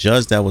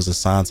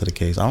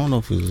case. I don't know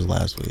if it was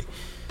last week.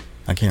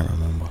 I can't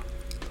remember.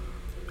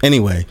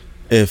 Anyway,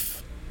 I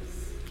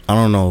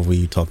don't know if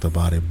we talked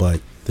about it, but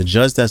the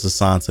judge that's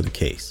assigned to the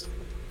case,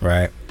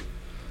 right?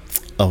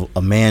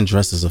 A man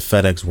dressed as a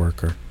FedEx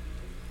worker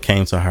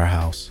came to her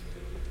house,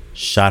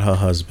 shot her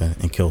husband,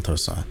 and killed her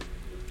son.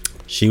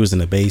 She was in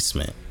the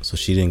basement, so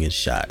she didn't get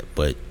shot,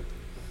 but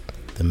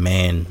the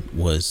man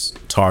was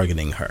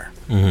targeting her.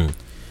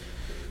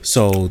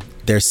 So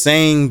they're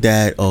saying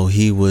that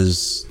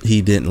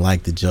he didn't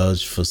like the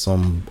judge for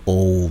some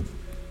old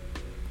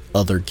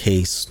other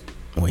case,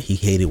 or he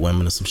hated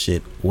women or some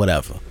shit,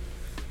 whatever.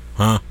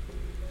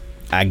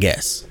 I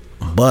guess.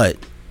 But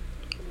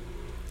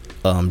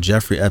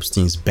Jeffrey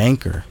Epstein's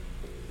banker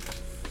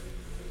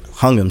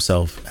hung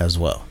himself as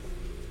well.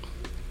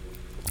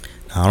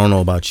 Now, I don't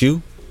know about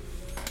you,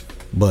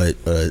 but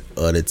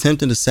an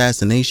attempted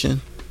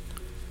assassination,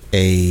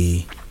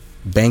 a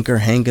banker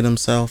hanging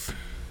himself,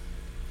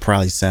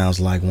 probably sounds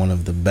like one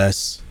of the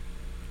best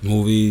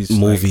movies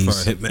like for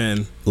a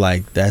hitman.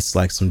 Like, that's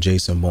like some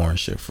Jason Bourne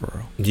shit for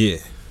real. Yeah.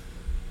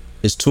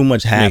 It's too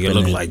much happening. Make it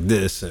look like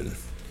this, and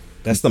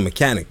that's The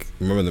Mechanic.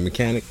 Remember The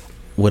Mechanic?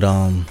 With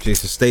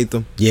Jason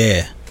Statham?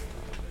 Yeah.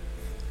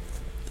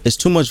 It's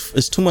too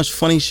much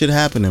funny shit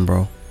happening,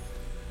 bro.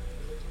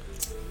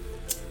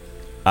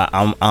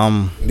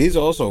 I'm These are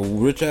also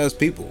rich ass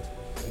people.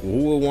 Who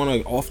would want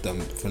to off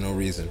them for no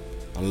reason,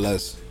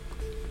 unless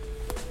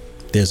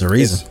there's a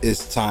reason.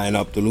 It's tying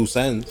up the loose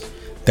ends.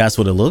 That's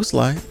what it looks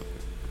like.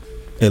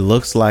 It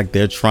looks like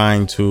they're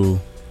trying to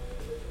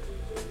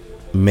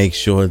make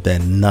sure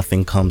that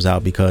nothing comes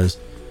out, because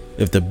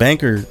if the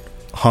banker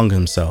hung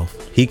himself,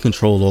 he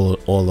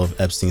controlled all of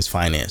Epstein's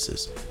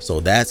finances. So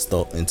that's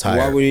the entire.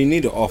 Why would he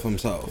need to off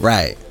himself?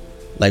 Right.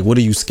 Like, what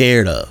are you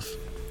scared of?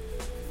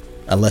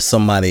 Unless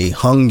somebody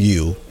hung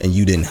you and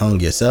you didn't hung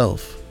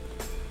yourself.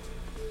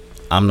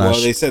 I'm not.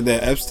 Well, they said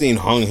that Epstein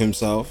hung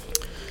himself.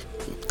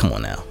 Come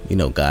on now, we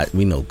know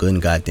good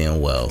and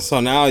goddamn well.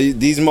 So now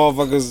these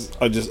motherfuckers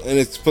are just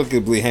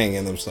inexplicably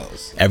hanging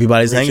themselves.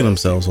 Everybody's hanging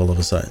themselves all of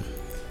a sudden.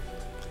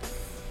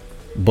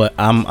 But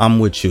I'm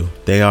with you.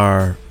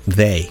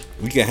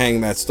 We can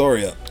hang that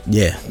story up.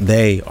 Yeah,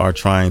 they are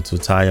trying to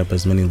tie up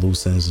as many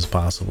loose ends as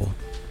possible.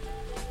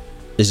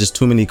 It's just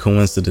too many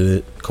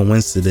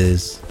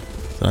coincidences.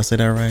 Did I say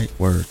that right?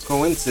 Words.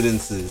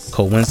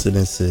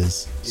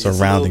 Coincidences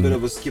surrounding. A little bit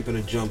of a skip and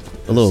a jump.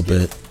 A little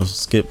bit.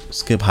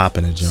 Skip, hop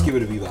and a jump.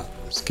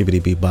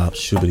 Skibbity bebop,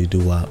 shoobity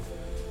doo wop.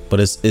 But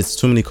it's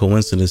too many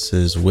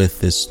coincidences with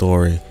this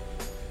story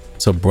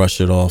to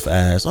brush it off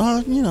as,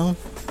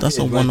 that's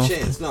a one-off.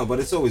 Chance. No, but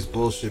it's always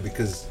bullshit,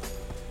 because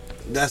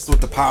that's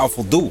what the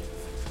powerful do.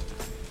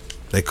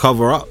 They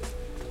cover up.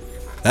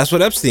 That's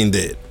what Epstein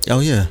did. Oh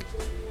yeah.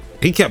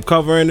 He kept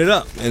covering it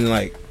up, and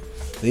like,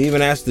 they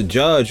even asked the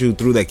judge who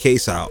threw that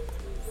case out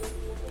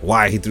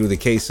why he threw the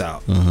case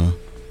out.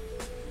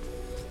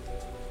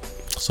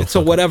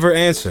 So whatever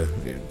answer,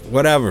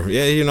 whatever.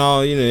 Yeah,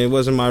 it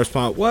wasn't my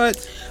response.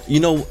 What?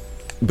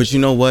 But you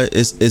know what?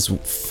 It's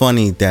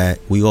funny that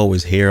we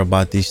always hear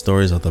about these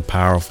stories of the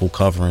powerful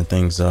covering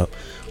things up,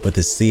 but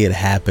to see it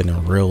happen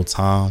in real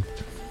time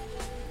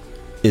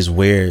is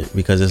weird,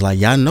 because it's like,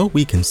 y'all know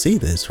we can see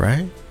this,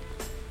 right?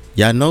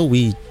 Y'all know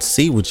we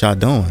see what y'all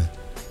doing.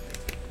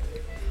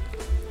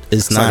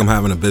 It's not like I'm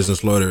having a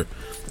business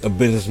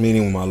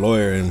meeting with my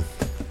lawyer, and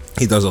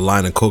he does a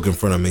line of coke in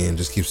front of me and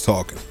just keeps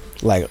talking.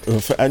 Like,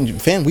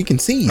 fam, we can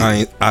see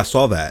you. I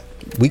saw that.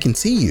 We can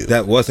see you.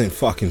 That wasn't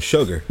fucking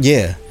sugar.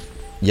 Yeah,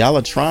 y'all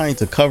are trying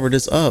to cover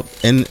this up,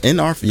 and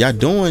y'all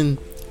doing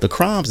the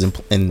crimes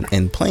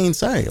in plain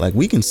sight. Like,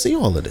 we can see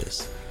all of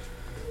this,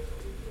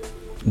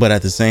 but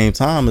at the same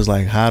time, it's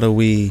like, how do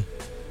we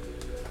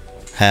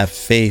have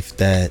faith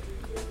that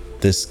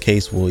this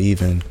case will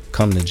even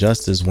come to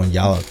justice when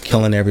y'all are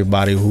killing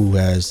everybody who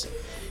has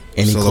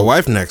any? So the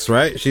wife next,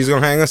 right? She's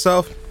gonna hang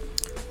herself.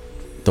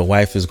 The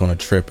wife is gonna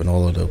trip, and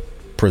all of the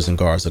prison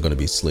guards are gonna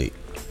be asleep.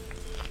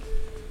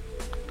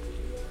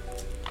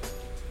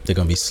 They're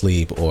gonna be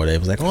asleep, or they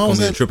was like, "Oh, I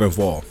was at trip and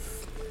fall."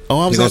 Oh,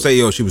 I was gonna say,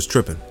 "Yo, she was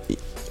tripping."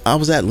 I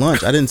was at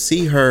lunch. I didn't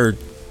see her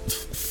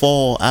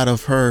fall out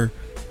of her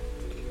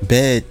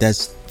bed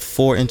that's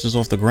 4 inches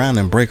off the ground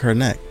and break her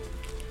neck.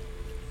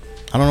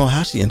 I don't know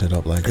how she ended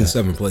up like that. In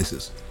 7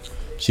 places.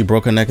 She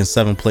broke her neck in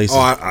 7 places.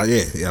 Oh,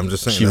 yeah. I'm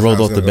just saying. She rolled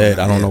off the bed.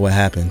 I don't know what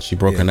happened. She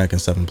broke her neck in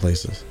 7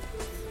 places.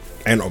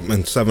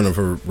 And 7 of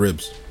her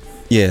ribs.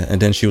 Yeah, and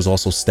then she was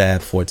also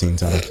stabbed 14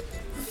 times.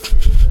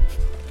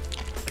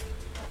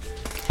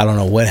 I don't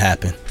know what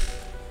happened.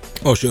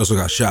 Oh, she also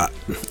got shot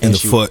in the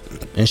foot.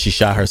 And she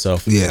shot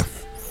herself. Yeah.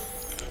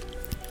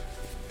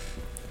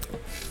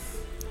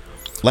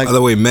 Like, by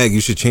the way, Meg,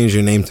 you should change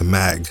your name to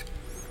Mag.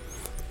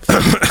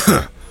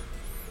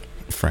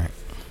 Frank.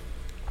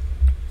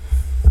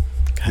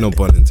 No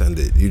pun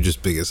intended. You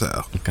just big as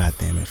hell. God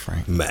damn it,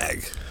 Frank.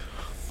 Mag.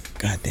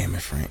 God damn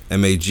it, Frank.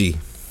 M-A-G.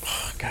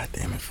 Oh, God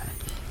damn it, Frank.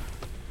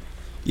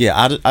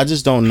 Yeah, I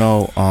just don't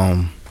know.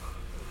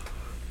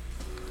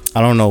 I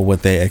don't know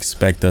what they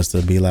expect us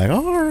to be like.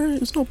 Oh, all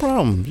right, it's no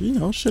problem. You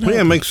know, shit happens.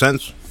 Yeah, makes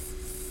sense.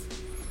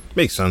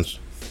 Makes sense.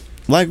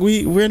 Like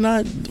we're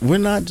not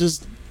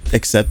just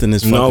accepting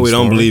this. No, we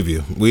don't story. believe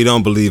you. We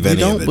don't believe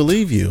any of it. We don't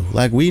believe you.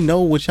 Like, we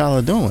know what y'all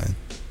are doing.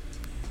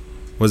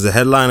 Was the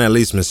headline at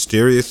least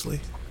mysteriously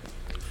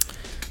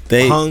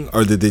they hung,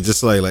 or did they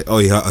just like oh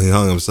he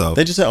hung himself?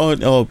 They just said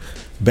oh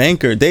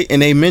banker.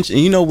 They mentioned,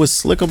 you know what's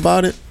slick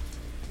about it?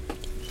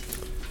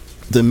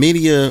 The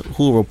media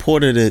who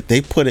reported it,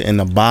 they put it in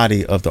the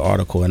body of the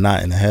article and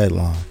not in the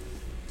headline.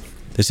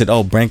 They said,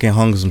 "Oh, Branken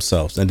hung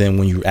himself," and then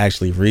when you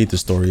actually read the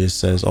story, it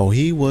says, "Oh,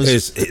 he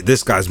was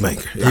this guy's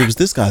banker. He was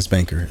this guy's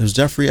banker. It was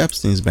Jeffrey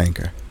Epstein's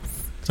banker."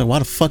 It's like, why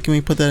the fuck can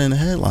we put that in the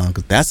headline?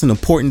 Because that's an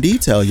important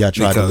detail y'all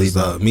try to leave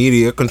out. The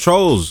media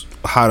controls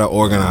how to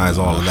organize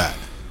all of that,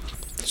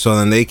 so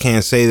then they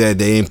can't say that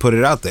they ain't put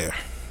it out there.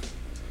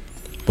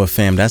 But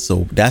fam, that's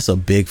a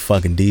big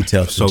fucking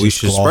detail. So we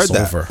should spread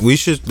that. Over. We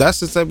should. That's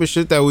the type of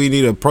shit that we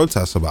need to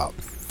protest about.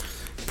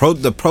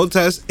 The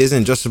protest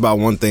isn't just about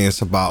one thing.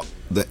 It's about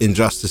the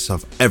injustice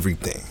of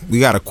everything. We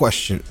got to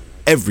question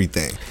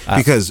everything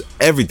because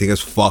everything is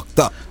fucked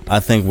up. I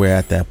think we're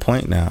at that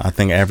point now. I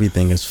think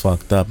everything is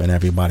fucked up and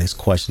everybody's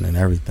questioning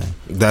everything.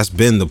 That's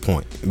been the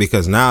point,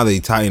 because now they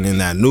tighten in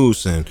that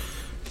noose and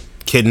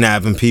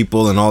kidnapping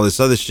people and all this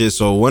other shit.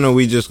 So when are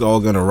we just all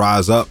gonna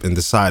rise up and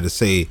decide to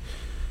say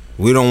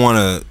we don't want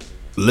to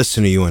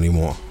listen to you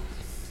anymore?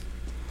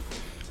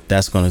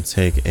 That's gonna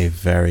take a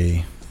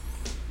very,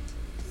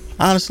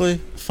 honestly,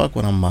 fuck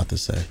what I'm about to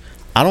say.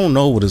 I don't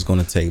know what it's going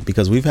to take,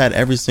 because we've had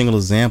every single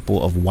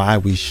example of why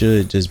we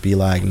should just be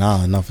like,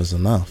 nah, enough is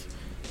enough.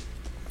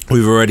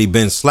 We've already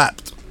been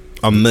slapped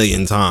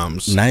 1,000,000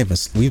 times. Not even,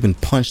 we've been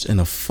punched in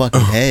the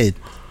fucking head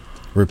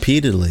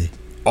repeatedly.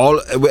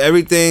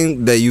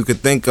 Everything that you could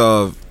think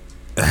of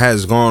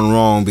has gone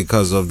wrong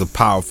because of the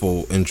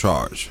powerful in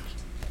charge.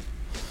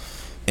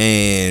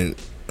 And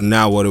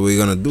now what are we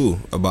going to do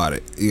about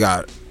it? You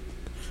got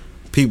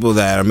people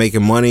that are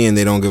making money and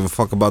they don't give a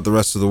fuck about the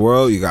rest of the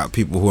world. You got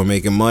people who are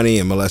making money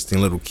and molesting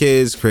little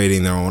kids,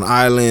 creating their own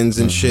islands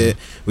and shit.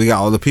 We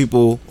got all the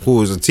people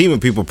who is a team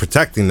of people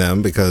protecting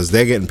them because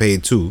they're getting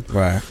paid too,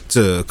 right,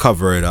 to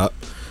cover it up.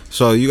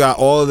 So you got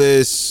all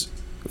this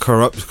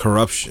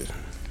corruption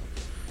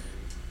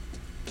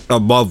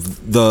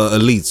above the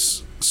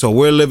elites. So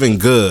we're living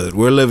good.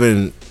 We're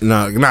living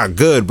not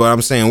good, but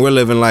I'm saying we're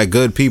living like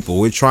good people.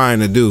 We're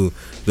trying to do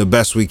the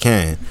best we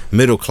can.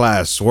 Middle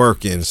class,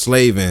 working,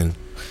 slaving.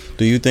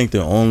 Do you think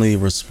the only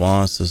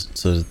response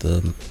to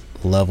the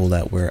level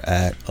that we're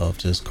at of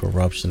just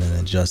corruption and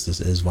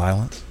injustice is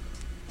violence?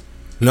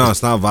 No,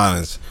 it's not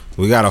violence.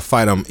 We got to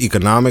fight them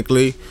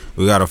economically.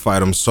 We got to fight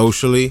them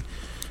socially.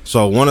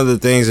 So one of the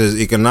things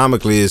is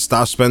economically is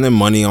stop spending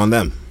money on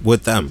them,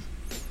 with them.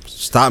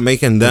 Stop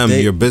making them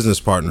your business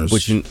partners.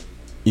 But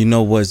you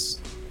know what's,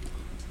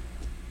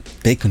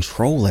 they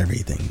control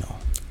everything though.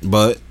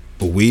 But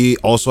we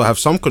also have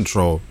some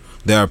control.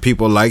 There are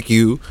people like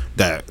you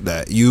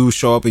that you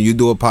show up and you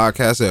do a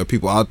podcast. There are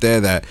people out there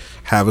that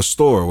have a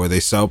store where they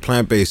sell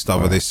plant-based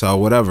stuff, or they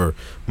sell whatever,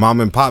 mom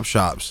and pop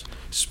shops.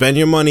 Spend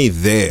your money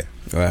there.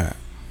 Right.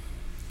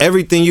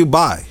 Everything you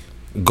buy,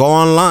 go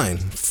online.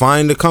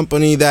 Find a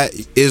company that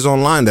is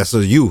online. That's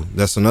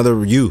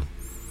another you.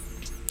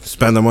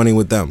 Spend the money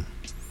with them.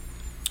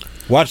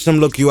 Watch them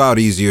look you out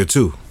easier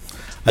too.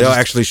 They'll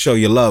actually show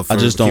you love. I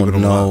just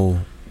don't know.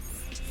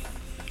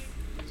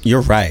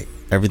 You're right.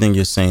 Everything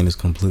you're saying is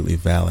completely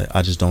valid.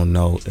 I just don't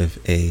know if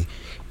a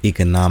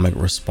economic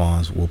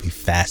response will be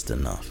fast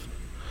enough.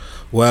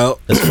 Well,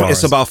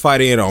 it's about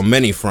fighting it on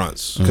many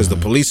fronts, because the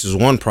police is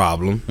one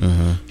problem.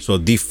 So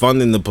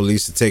defunding the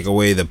police to take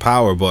away the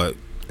power, but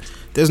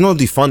there's no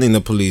defunding the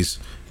police.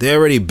 They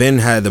already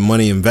had the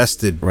money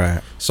invested,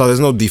 right? So there's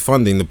no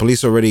defunding. The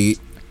police already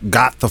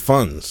got the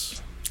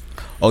funds.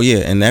 Oh yeah,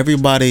 and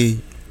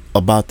everybody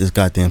about this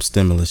goddamn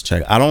stimulus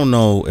check. I don't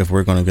know if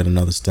we're gonna get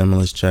another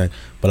stimulus check,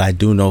 but I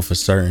do know for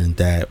certain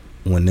that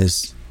when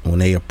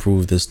they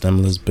approve this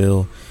stimulus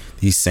bill,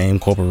 these same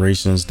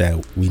corporations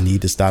that we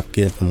need to stop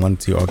giving money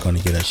to are going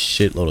to get a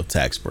shitload of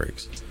tax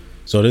breaks.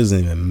 So it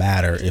doesn't even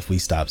matter if we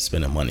stop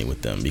spending money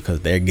with them, because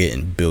they're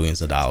getting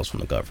billions of dollars from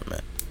the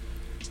government.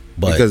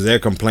 But because they're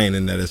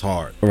complaining that it's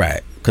hard.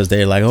 Right. Because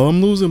they're like, oh,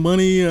 I'm losing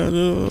money.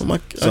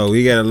 So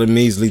we get a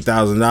measly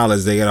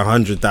 $1,000. They get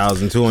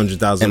 100,000,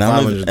 200,000,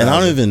 500,000. And I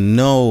don't even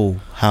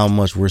know how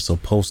much we're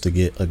supposed to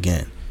get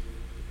again,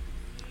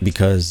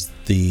 because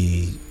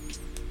the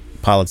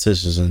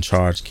politicians in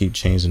charge keep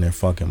changing their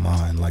fucking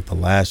mind. Like the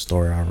last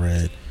story I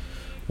read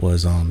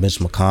was Mitch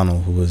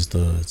McConnell, who is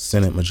the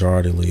Senate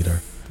Majority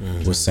Leader,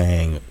 was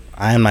saying,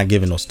 I am not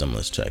giving no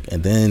stimulus check.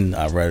 And then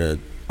I read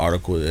an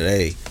article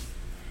today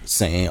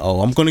saying, oh,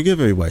 I'm going to give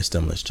everybody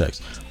stimulus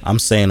checks. I'm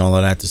saying all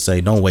of that to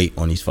say, don't wait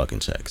on these fucking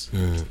checks,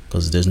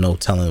 because there's no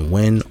telling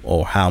when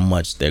or how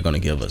much they're going to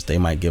give us. They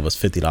might give us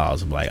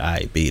 $50 and be like, all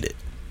right, beat it.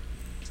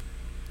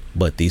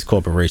 But these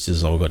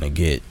corporations are going to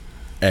get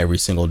every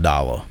single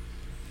dollar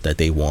that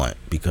they want,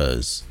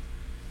 because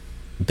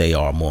they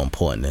are more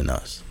important than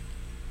us.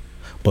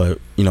 But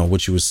you know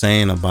what you were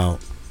saying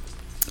about,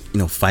 you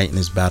know, fighting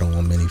this battle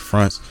on many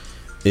fronts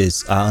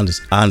is, I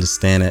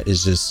understand that.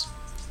 It's just,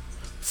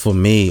 for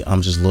me,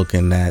 I'm just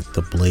looking at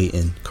the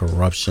blatant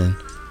corruption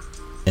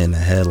in the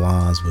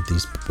headlines with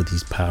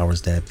these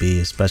powers that be,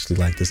 especially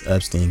like this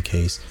Epstein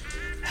case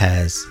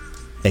has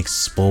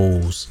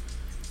exposed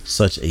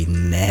such a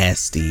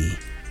nasty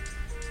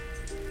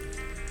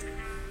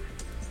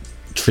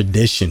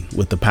tradition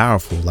with the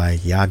powerful.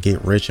 Like, y'all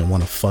get rich and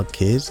want to fuck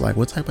kids. Like,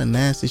 what type of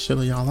nasty shit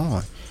are y'all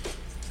on?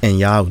 And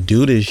y'all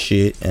do this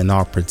shit and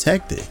are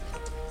protected.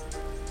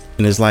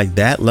 And it's like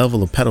that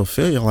level of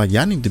pedophilia, like,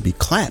 y'all need to be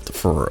clapped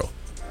for real.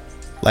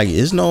 Like,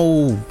 there's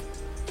no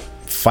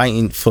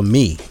fighting for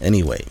me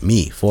anyway.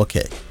 Me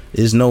 4K.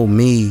 There's no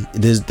me.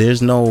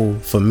 There's no,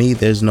 for me,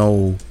 there's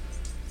no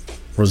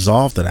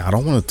resolve to that. I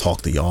don't want to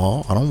talk to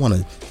y'all. I don't want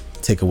to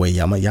take away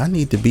y'all. Y'all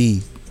need to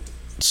be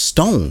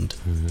stoned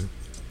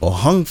or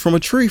hung from a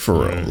tree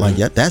for real. Like,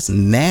 yeah, that's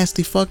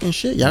nasty fucking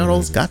shit. Y'all got all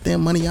this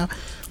goddamn money. Y'all,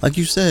 like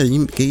you said,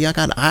 y'all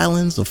got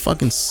islands of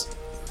fucking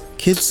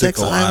kid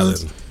sex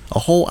islands. A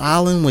whole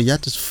island where y'all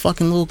just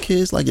fucking little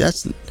kids. Like,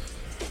 that's,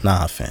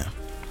 nah, fam.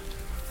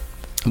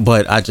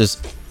 But I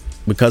just,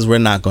 because we're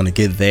not going to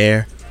get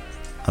there,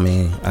 I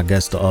mean, I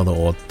guess the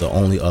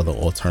only other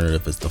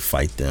alternative is to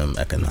fight them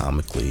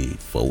economically,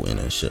 voting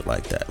and shit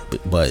like that.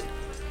 But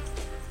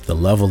the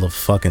level of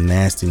fucking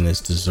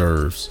nastiness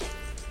deserves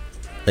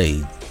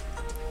a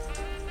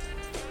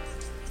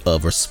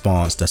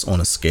response that's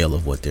on a scale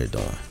of what they're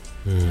doing.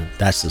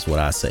 That's just what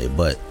I say.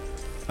 But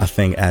I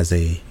think as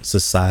a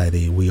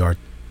society,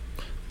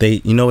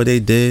 you know what they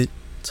did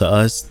to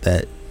us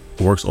that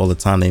works all the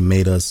time? They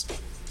made us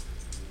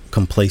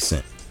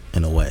complacent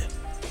in a way.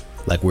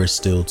 Like, we're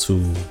still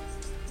too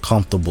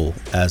comfortable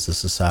as a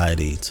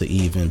society to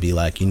even be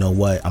like, you know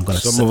what, I'm gonna.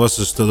 Some of us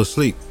are still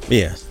asleep.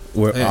 Yeah,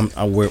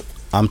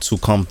 I'm too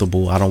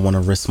comfortable. I don't want to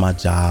risk my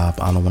job.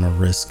 I don't want to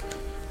risk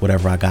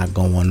whatever I got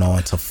going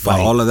on to fight. But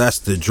all of that's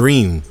the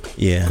dream.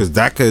 Yeah, because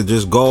that could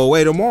just go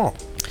away tomorrow.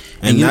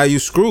 And now you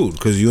screwed,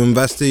 because you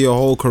invested your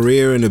whole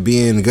career into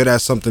being good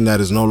at something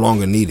that is no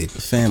longer needed.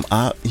 Fam,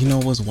 you know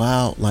what's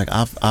wild? Like,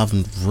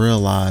 I've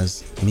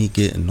realized, me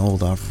getting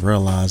older, I've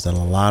realized that a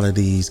lot of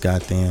these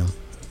goddamn,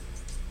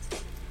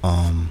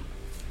 well,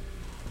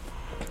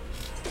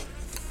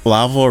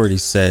 I've already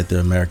said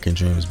the American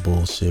dream is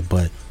bullshit,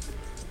 but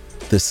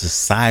the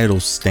societal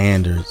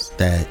standards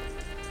that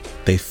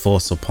they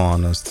force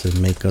upon us to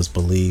make us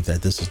believe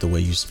that this is the way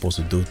you're supposed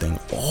to do things,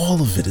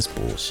 all of it is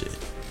bullshit.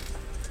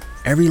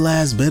 Every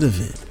last bit of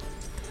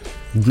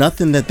it.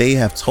 Nothing that they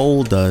have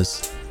told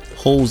us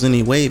holds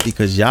any weight,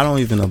 because y'all don't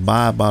even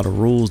abide by the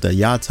rules that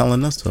y'all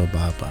telling us to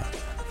abide by.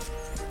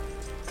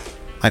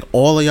 Like,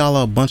 all of y'all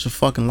are a bunch of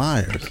fucking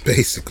liars.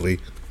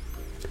 Basically.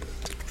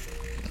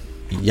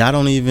 Y'all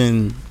don't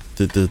even,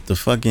 the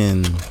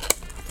fucking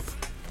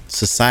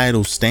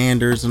societal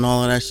standards and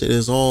all of that shit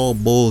is all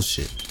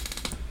bullshit.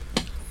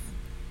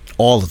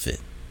 All of it.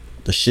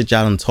 The shit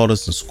y'all done taught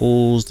us in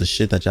schools, the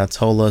shit that y'all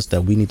told us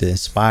that we need to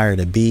aspire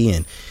to be,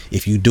 and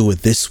if you do it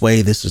this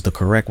way, this is the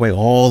correct way.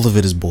 All of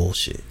it is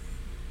bullshit.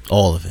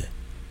 All of it.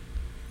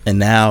 And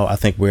now I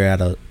think we're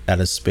at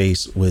a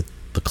space with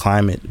the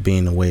climate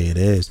being the way it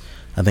is.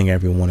 I think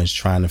everyone is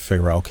trying to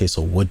figure out, okay,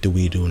 so what do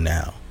we do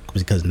now?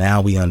 Because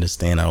now we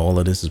understand that all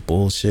of this is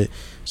bullshit.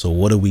 So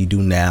what do we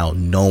do now,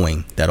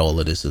 knowing that all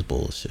of this is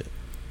bullshit?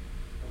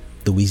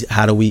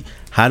 How do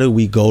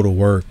we go to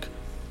work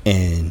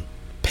and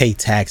pay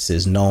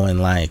taxes knowing,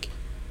 like,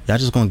 Y'all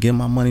just gonna give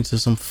my money to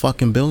some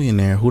fucking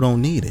billionaire who don't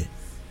need it.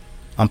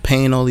 I'm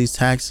paying all these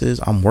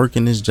taxes. I'm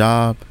working this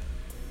job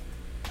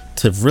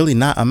to really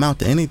not amount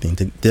to anything.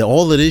 To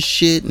all of this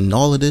shit and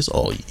all of this.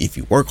 Oh, if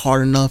you work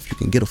hard enough, you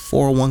can get a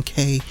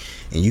 401k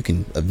and you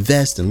can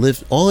invest and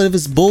live. All of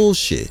it's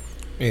bullshit.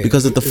 Yeah,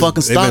 because of the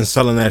fucking stock. They've been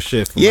selling that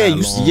shit for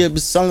you've been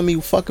selling me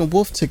fucking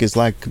wolf tickets,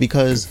 like,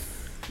 because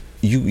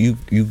you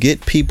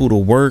get people to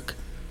work,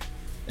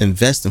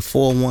 invest in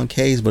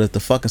 401ks, but if the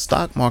fucking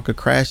stock market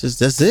crashes,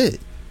 that's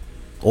it.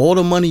 All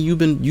the money you've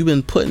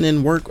been putting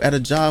in work at a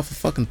job for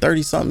fucking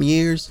 30 something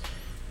years,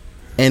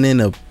 and in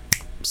a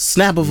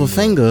snap of a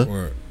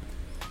finger,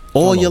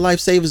 all your life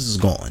savings is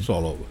gone. It's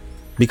all over.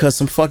 Because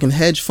some fucking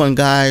hedge fund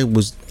guy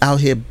was out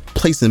here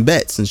placing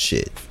bets and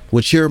shit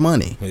with your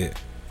money. Yeah.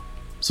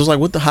 So it's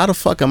like, how the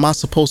fuck am I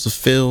supposed to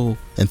feel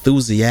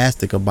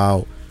enthusiastic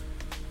about,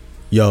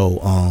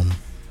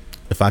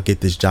 if I get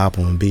this job,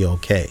 I'm gonna be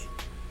okay?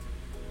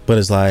 But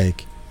it's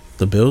like,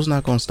 the bill's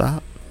not gonna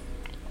stop.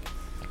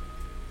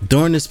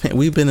 During this,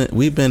 we've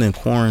been in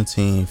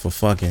quarantine for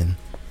fucking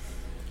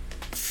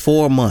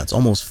 4 months,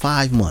 almost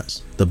 5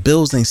 months. The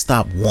bills ain't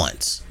stopped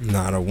once.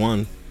 Not a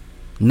one.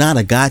 Not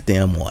a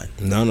goddamn one.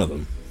 None of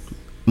them.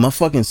 My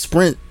fucking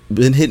Sprint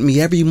been hitting me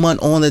every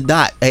month on the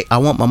dot. Hey, I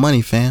want my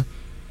money, fam.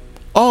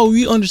 Oh,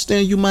 we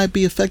understand you might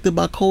be affected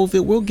by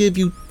COVID. We'll give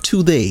you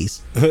 2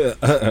 days.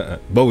 But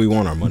we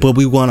want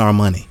our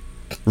money.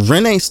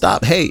 Rent ain't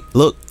stopped. Hey,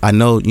 look, I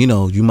know,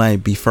 you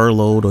might be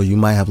furloughed or you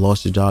might have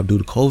lost your job due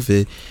to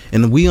COVID.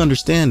 And we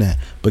understand that.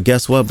 But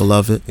guess what,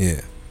 beloved?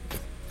 Yeah.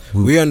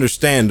 We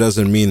understand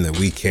doesn't mean that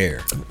we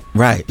care.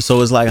 Right.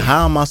 So it's like,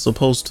 how am I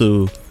supposed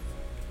to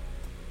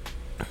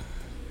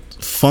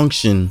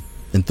function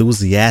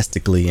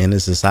enthusiastically in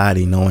this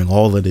society knowing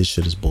all of this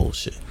shit is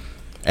bullshit?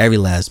 Every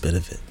last bit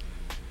of it.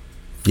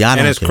 Yeah,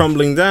 and it's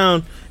crumbling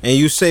down, and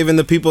you saving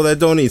the people that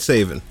don't need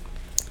saving.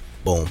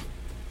 Boom.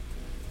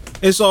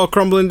 It's all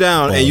crumbling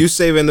down, and you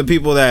saving the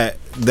people that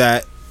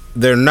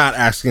they're not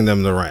asking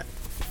them to rent.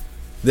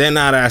 They're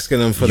not asking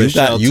them for the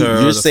shelter.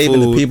 You're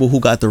saving the people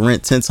who got the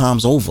rent 10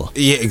 times over.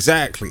 Yeah,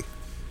 exactly.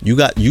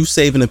 You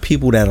saving the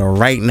people that are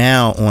right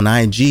now on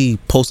IG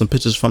posting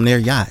pictures from their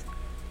yacht.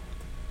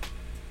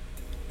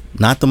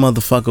 Not the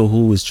motherfucker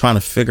who is trying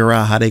to figure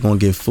out how they gonna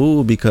get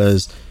food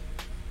because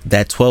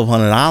that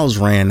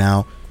 $1,200 ran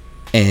out,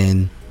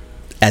 and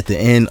at the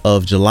end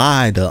of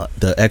July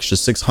the extra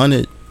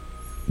 $600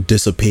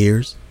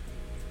 disappears.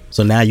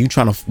 So now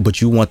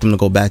but you want them to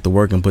go back to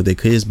work and put their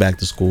kids back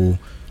to school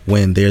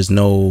when there's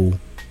no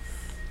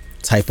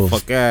type of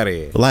fuck out of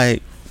here.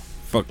 Like,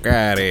 fuck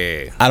out of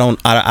here.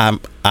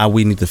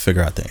 We need to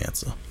figure out the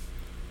answer,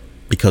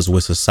 because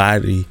with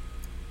society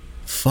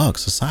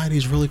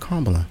is really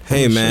crumbling.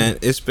 Hey man,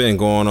 it's been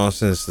going on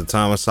since the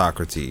time of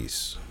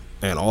Socrates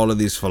and all of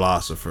these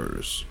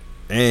philosophers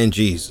and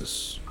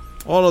Jesus.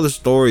 All of the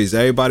stories,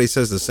 everybody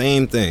says the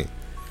same thing.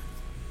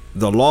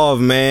 The law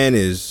of man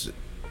is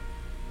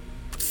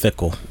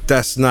fickle.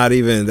 That's not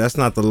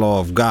the law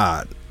of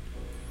God.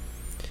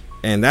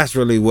 And that's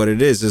really what it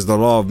is the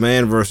law of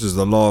man versus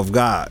the law of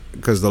God.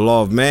 Because the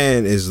law of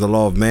man is the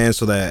law of man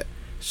so that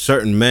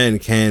certain men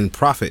can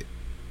profit.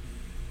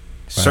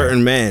 Right.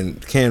 Certain men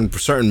can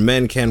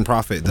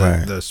profit.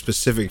 The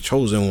specific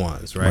chosen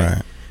ones,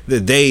 right?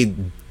 That they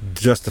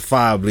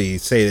justifiably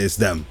say it's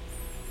them.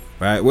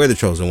 Right? We're the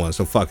chosen ones,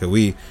 so fuck it.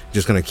 We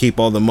just gonna keep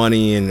all the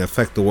money and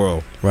affect the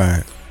world.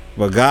 Right.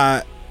 But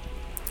God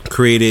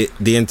created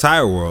the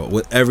entire world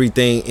with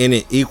everything in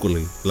it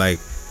equally. Like,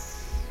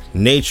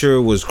 nature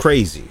was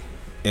crazy,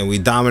 and we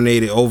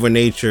dominated over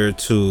nature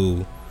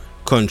to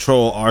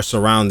control our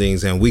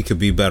surroundings, and we could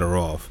be better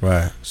off.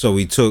 Right. So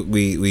we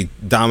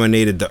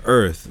dominated the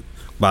earth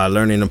by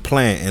learning to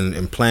plant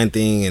and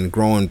planting and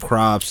growing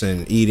crops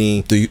and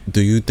eating.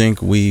 Do you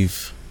think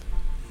we've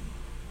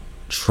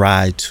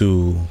tried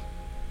to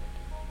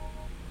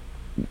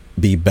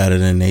be better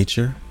than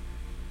nature?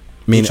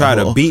 We try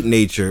to beat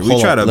nature. We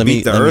try to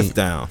beat the earth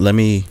down.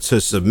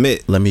 To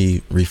submit. Let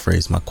me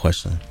rephrase my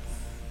question.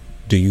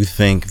 Do you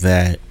think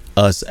that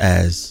us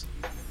as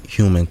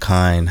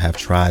humankind have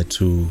tried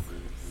to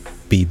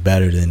be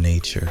better than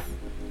nature?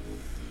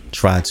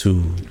 Try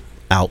to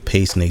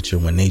outpace nature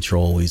when nature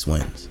always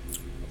wins?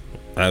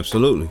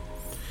 Absolutely.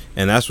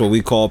 And that's what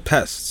we call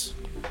pests.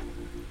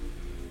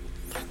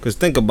 Because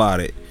think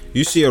about it.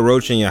 You see a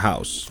roach in your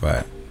house.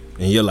 Right.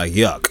 And you're like,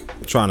 yuck.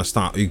 Trying to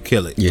stomp. You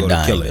kill it. You're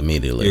dying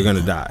immediately. You're going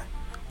to die.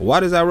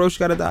 Why does that roach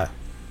got to die?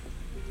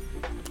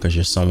 Because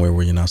you're somewhere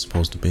where you're not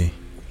supposed to be.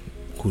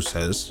 Who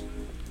says?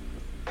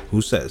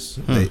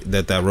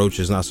 That roach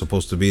is not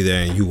supposed to be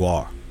there and you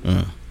are?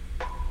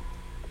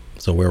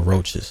 So we're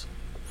roaches.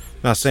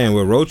 Not saying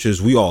we're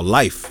roaches. We are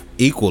life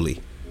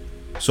equally.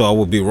 So it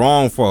would be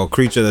wrong for a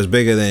creature that's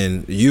bigger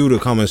than you to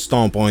come and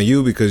stomp on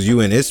you because you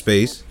in its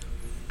space.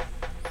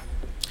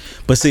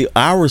 But see,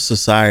 our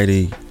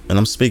society, and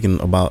I'm speaking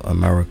about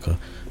America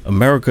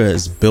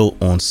is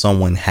built on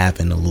someone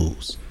having to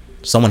lose.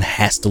 Someone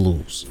has to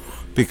lose.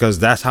 Because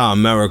that's how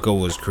America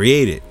was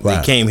created. Right.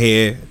 They came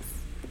here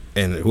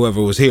and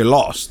whoever was here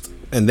lost.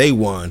 and they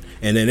won,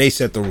 and then they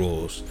set the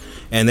rules.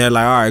 And they're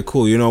like, all right,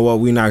 cool. You know what?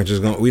 We're not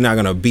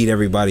gonna beat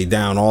everybody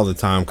down all the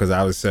time because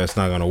obviously that's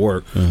not gonna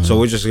work. So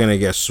we're just gonna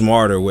get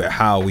smarter with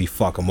how we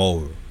fuck them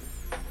over.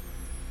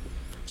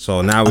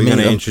 So now we're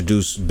gonna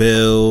introduce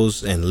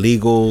bills and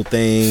legal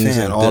things,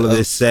 and all of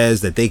this says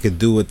that they could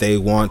do what they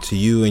want to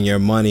you and your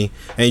money,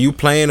 and you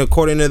playing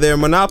according to their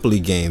monopoly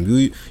game.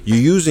 You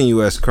using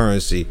U.S.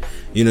 currency.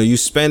 You know, you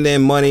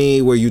spending money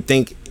where you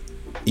think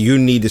you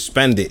need to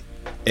spend it.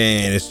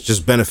 And it's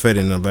just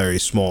benefiting a very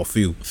small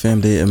few.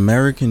 Fam, the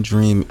American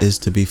dream is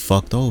to be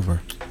fucked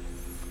over.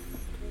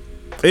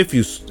 If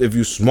you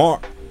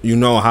smart, you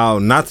know how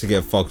not to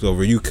get fucked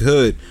over. You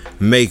could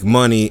make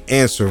money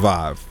and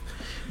survive.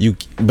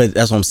 But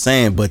that's what I'm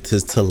saying. But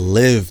to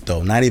live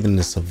though, not even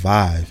to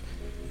survive.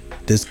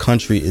 This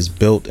country is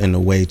built in a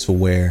way to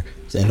where,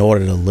 in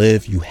order to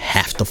live, you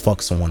have to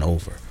fuck someone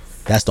over.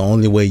 That's the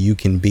only way you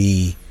can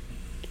be.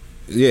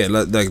 Yeah,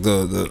 like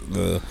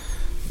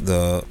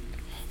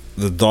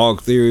the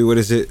dog theory. What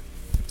is it?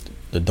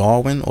 The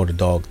Darwin or the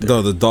dog theory?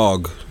 No, the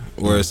dog,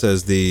 where it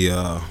says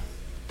the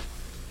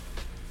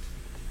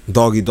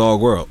doggy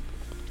dog world.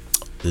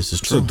 This is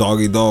true. It's a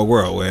doggy dog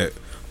world where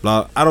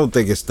I don't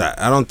think it's that.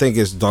 I don't think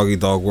it's doggy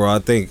dog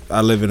world. I think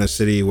I live in a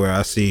city where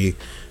I see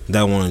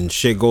that when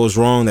shit goes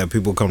wrong, that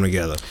people come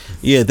together.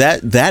 Yeah,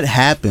 that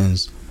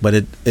happens, but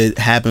it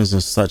happens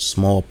in such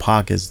small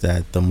pockets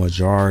that the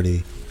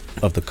majority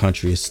of the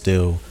country is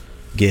still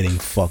getting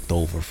fucked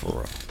over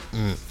for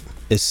real.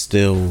 Is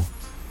still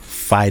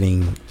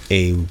fighting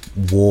a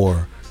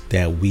war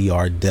that we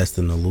are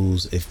destined to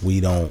lose if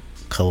we don't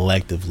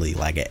collectively,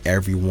 like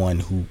everyone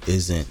who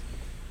isn't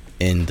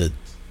in the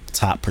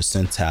top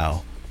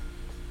percentile,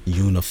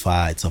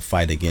 unified to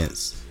fight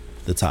against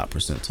the top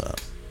percentile.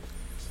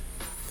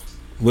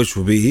 Which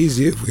would be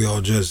easy if we all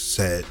just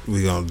said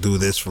we're gonna do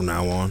this from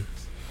now on.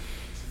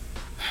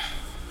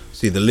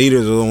 See, the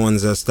leaders are the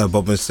ones that step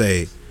up and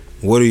say,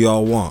 what do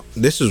y'all want?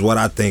 This is what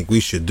I think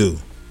we should do.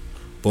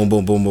 Boom,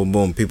 boom, boom, boom,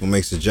 boom. People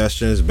make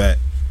suggestions, bet.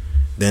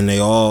 Then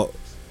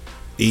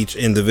each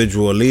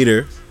individual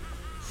leader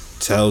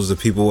tells the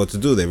people what to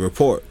do. They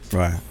report.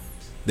 Right.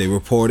 They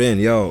report in,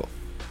 yo,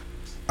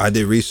 I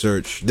did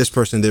research. This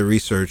person did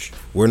research.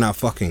 We're not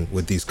fucking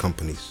with these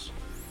companies.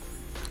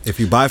 If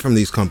you buy from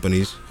these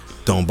companies,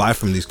 don't buy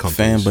from these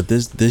companies. Fam, but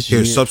this year,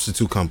 here's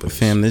substitute companies.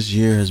 Fam, this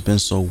year has been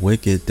so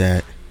wicked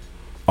that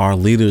our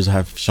leaders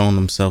have shown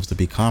themselves to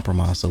be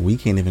compromised, so we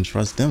can't even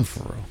trust them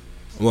for real.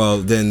 Well,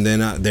 then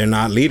they're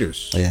not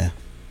leaders. Yeah,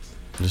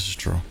 this is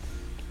true.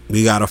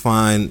 We gotta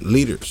find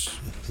leaders.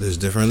 There's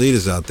different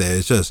leaders out there.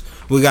 It's just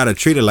we gotta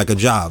treat it like a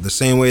job. The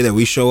same way that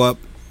we show up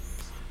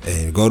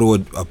and go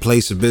to a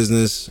place of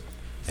business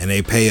and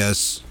they pay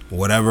us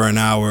whatever an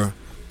hour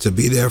to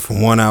be there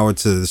from 1 hour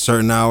to a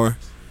certain hour.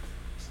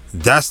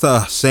 That's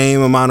the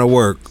same amount of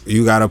work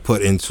you gotta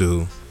put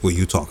into what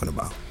you talking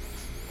about.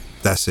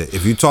 That's it.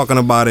 If you're talking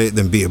about it,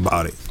 then be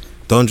about it.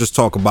 Don't just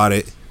talk about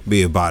it.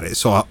 Be about it.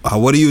 So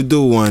what do you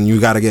do when you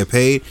got to get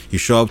paid? You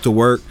show up to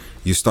work,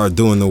 you start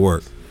doing the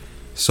work.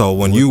 So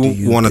when you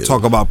want to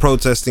talk about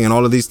protesting and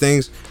all of these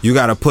things, you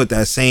got to put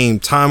that same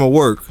time of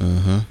work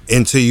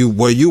into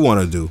what you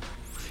want to do.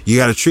 You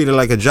got to treat it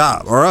like a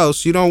job, or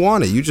else you don't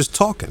want it. You just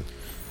talking.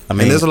 I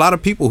mean, and there's a lot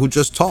of people who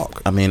just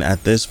talk. I mean,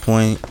 at this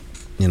point,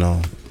 you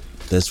know,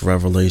 this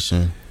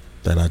revelation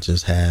that I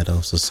just had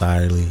of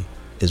society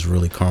is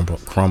really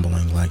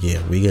crumbling. Like,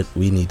 yeah,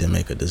 we need to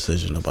make a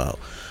decision about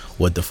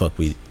what the fuck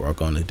we are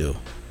going to do,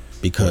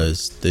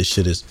 because this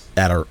shit is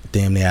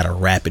damn near at a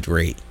rapid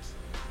rate.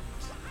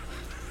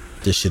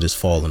 This shit is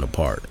falling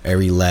apart.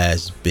 Every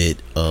last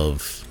bit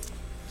of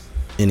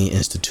any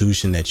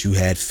institution that you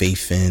had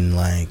faith in,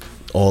 like,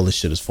 all this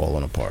shit is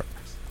falling apart.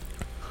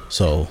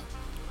 So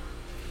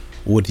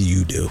what do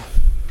you do?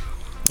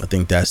 I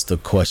think that's the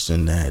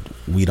question that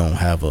we don't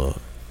have a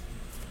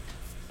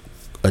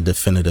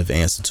definitive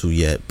answer to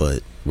yet,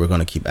 but we're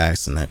going to keep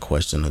asking that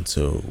question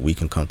until we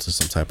can come to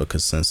some type of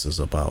consensus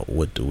about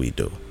what do we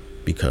do,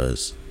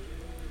 because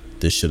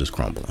this shit is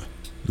crumbling.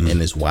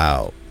 And it's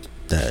wild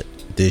that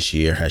this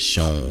year has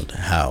shown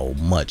how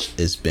much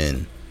it's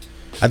been.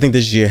 I think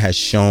this year has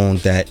shown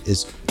that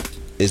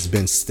it's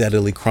been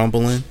steadily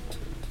crumbling,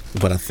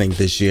 but I think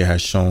this year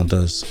has shown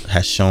us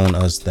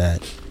that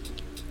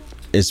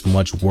it's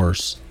much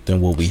worse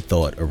than what we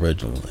thought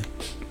originally.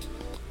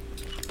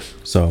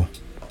 So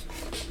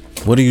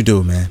what do you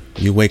do, man?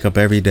 You wake up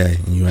every day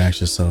and you ask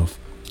yourself,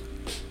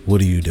 what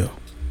do you do?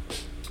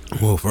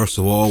 Well, first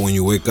of all, when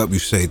you wake up, you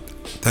say,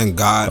 thank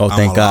God. Oh,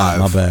 thank God.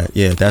 alive. My bad.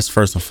 Yeah, that's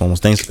first and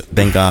foremost.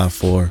 Thank God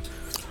for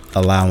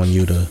allowing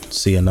you to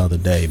see another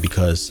day,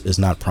 because it's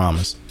not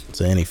promised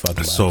to any fucking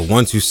body. So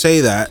once you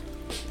say that,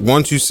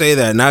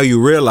 now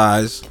you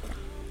realize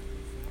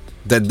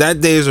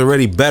that day is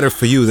already better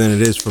for you than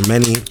it is for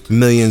many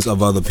millions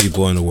of other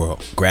people in the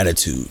world.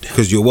 Gratitude.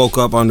 Because you woke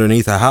up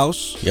underneath a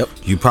house. Yep.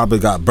 You probably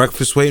got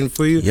breakfast waiting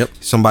for you. Yep.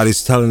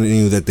 Somebody's telling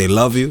you that they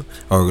love you,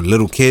 or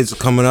little kids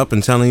coming up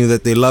and telling you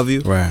that they love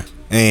you. Right.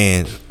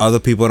 And other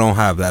people don't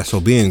have that. So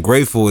being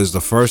grateful is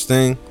the first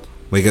thing,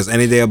 because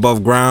any day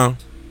above ground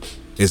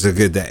is a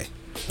good day.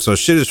 So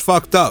shit is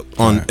fucked up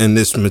in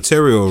this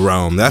material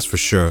realm, that's for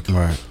sure.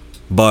 Right.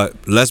 But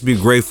let's be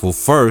grateful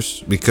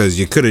first, because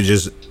you could have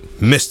just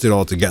missed it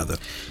altogether.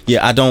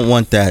 Yeah, I don't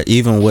want that.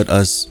 Even with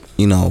us,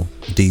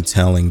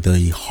 detailing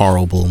the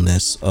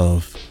horribleness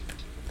of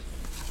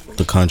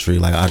the country,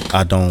 like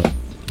I don't,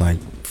 like,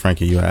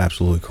 Frankie, you're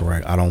absolutely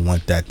correct. I don't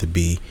want that to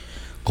be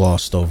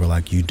glossed over.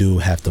 Like, you do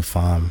have to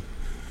find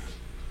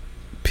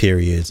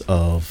periods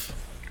of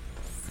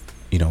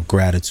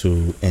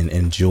gratitude and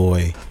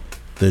enjoy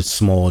the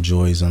small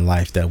joys in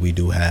life that we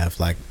do have.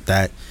 Like,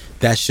 that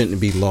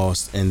shouldn't be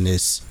lost in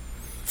this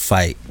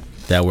fight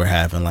that we're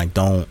having. Like,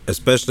 don't,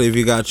 especially if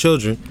you got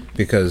children,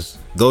 because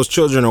those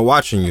children are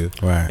watching you.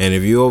 Right. And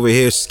if you over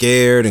here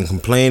scared and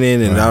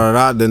complaining and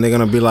then they're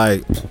gonna be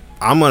like,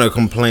 I'm gonna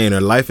complain.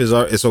 Or life is,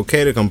 it's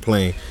okay to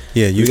complain.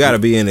 Yeah, you gotta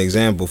be an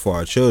example for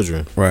our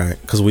children. Right.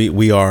 Because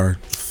we are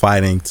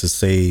fighting to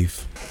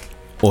save,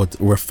 or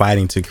we're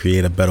fighting to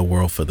create a better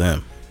world for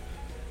them.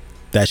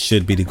 That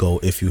should be the goal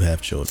if you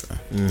have children.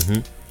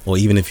 Mm-hmm. Or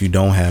even if you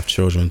don't have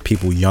children,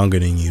 people younger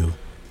than you.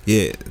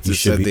 Yeah, to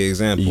set the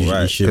example,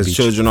 right? Because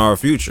children are our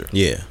future.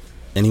 Yeah.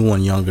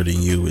 Anyone younger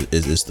than you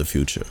is the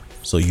future.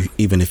 So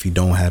even if you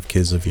don't have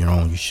kids of your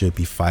own, you should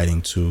be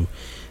fighting to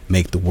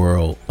make the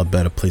world a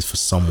better place for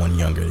someone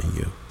younger than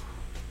you.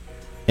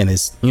 And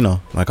it's,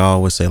 like I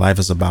always say, life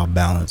is about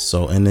balance.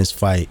 So in this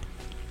fight,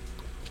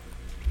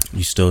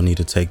 you still need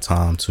to take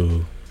time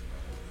to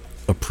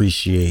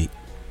appreciate,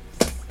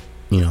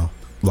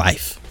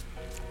 life,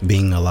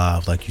 being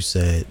alive, like you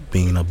said,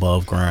 being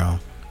above ground,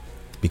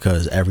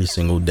 because every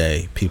single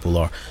day people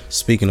are.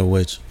 Speaking of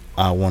which,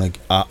 I want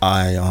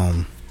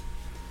to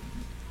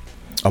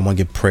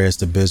give prayers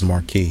to Biz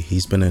Markie.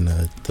 He's been in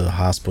the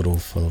hospital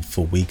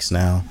for weeks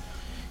now.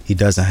 He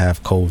doesn't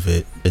have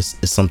COVID. It's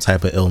some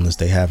type of illness.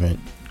 They haven't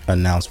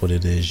announced what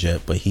it is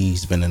yet, but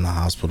he's been in the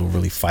hospital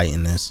really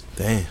fighting this.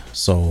 Damn.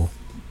 So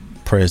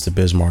prayers to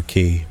Biz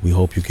Markie. We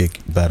hope you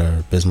get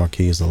better. Biz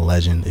Markie is a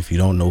legend. If you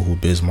don't know who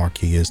Biz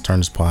Markie is, turn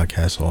this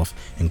podcast off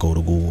and go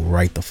to Google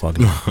right the fuck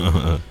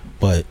now.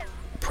 But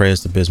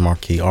prayers to Biz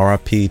Markie.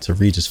 R.I.P. to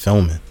Regis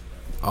Philbin.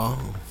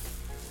 Oh.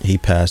 He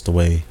passed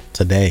away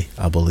today,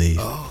 I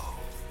believe,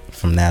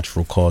 from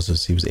natural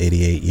causes. He was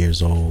 88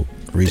 years old.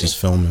 Regis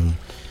Philbin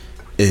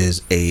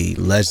is a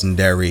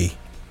legendary,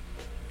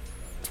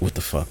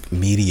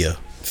 media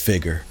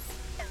figure.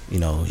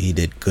 He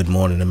did Good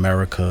Morning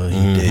America.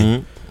 He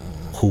did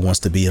Who Wants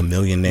to Be a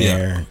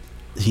Millionaire.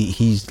 Yeah.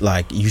 He's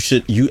like,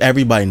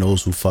 everybody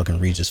knows who fucking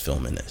Regis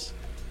Philbin is.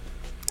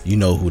 You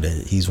know who that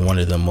is. He's one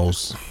of the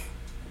most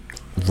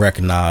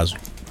recognized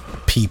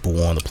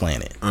people on the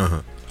planet.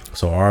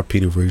 So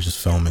R.I.P. to Regis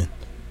Philbin.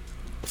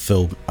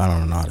 I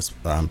don't know.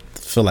 I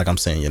feel like I'm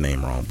saying your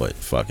name wrong, but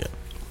fuck it.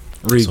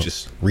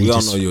 Regis. We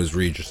all know you as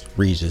Regis.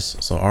 Regis.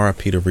 So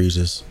R.I.P. to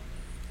Regis.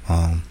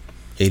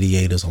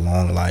 88 is a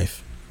long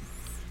life.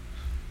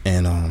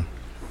 And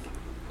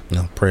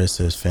prayers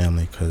to his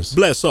family, because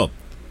bless up.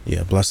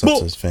 Yeah, bless up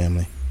to his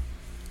family.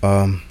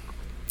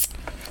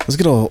 Let's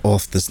get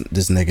off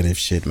this negative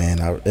shit,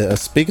 man.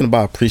 Speaking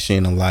about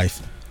appreciating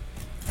life,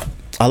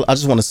 I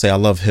just want to say I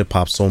love hip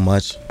hop so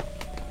much.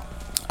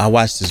 I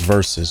watched his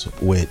verses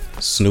with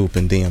Snoop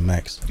and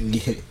DMX.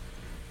 Yeah.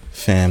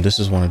 Fam, this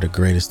is one of the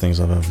greatest things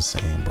I've ever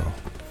seen, bro.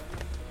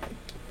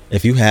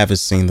 If you haven't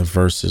seen the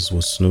verses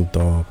with Snoop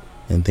Dogg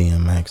and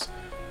DMX,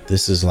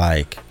 this is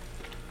like,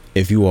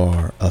 if you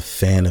are a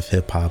fan of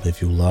hip hop,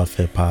 if you love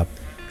hip hop,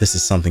 this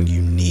is something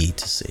you need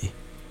to see.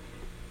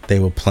 They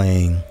were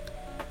playing.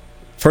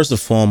 First and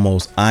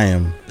foremost, I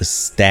am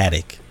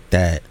ecstatic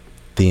that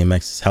DMX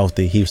is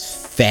healthy. He was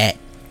fat.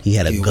 He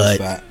had a gut.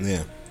 Fat,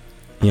 yeah.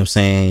 You know what I'm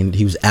saying?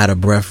 He was out of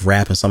breath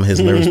rapping some of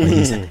his lyrics,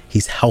 but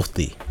he's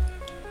healthy.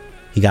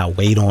 He got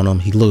weight on him.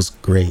 He looks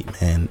great,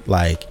 man.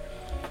 Like,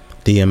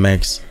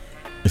 DMX,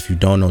 if you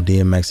don't know,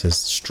 DMX has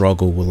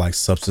struggled with like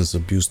substance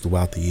abuse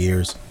throughout the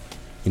years.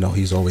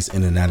 He's always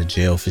in and out of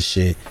jail for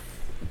shit.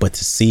 But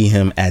to see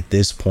him at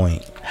this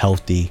point,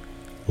 healthy,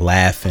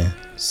 laughing,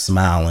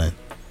 smiling,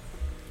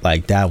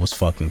 like, that was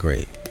fucking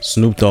great.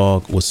 Snoop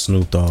Dogg was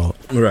Snoop Dogg.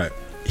 Right.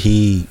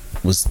 He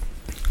was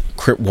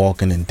crip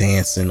walking and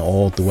dancing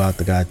all throughout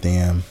the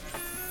goddamn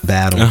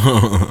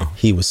battle.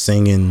 He was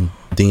singing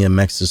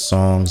DMX's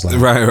songs, like,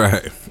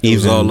 right. It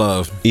was all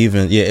love.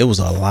 It was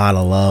a lot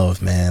of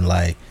love, man.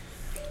 Like,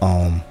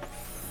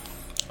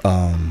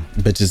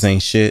 Bitches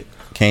Ain't Shit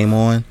came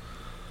on.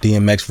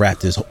 DMX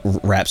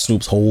rapped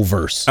Snoop's whole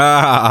verse.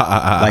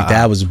 Like,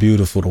 that was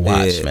beautiful to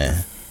watch,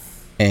 man.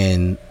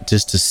 And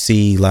just to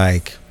see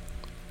like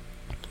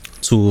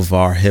two of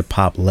our hip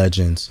hop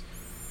legends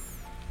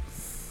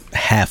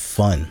have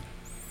fun,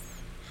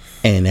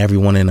 and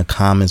everyone in the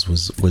comments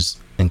was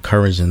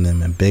encouraging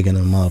them and bigging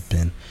them up,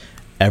 and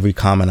every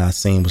comment I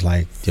seen was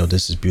like, yo,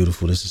 this is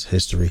beautiful, this is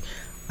history.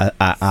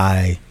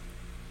 I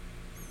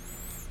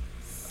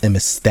am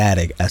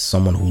ecstatic as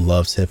someone who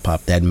loves hip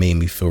hop. That made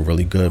me feel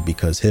really good,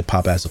 because hip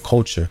hop as a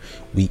culture,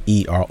 we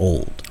eat our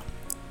old.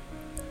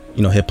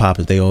 you know, hip hop,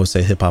 they always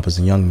say hip hop is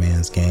a young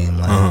man's game.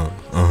 Like,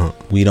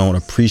 we don't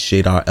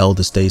appreciate our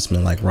elder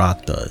statesmen like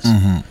rock does.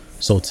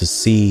 So to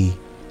see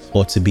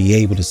or to be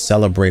able to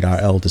celebrate our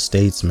elder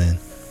statesmen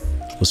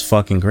was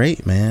fucking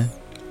great, man.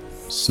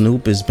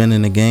 Snoop has been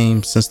in the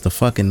game since the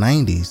fucking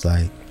 90s.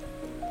 Like,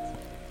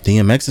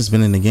 DMX has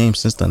been in the game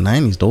since the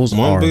 90s. Those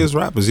one are of the biggest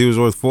rappers. He was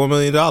worth $4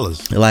 million.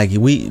 Like,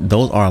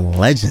 those are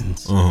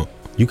legends.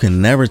 You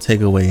can never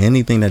take away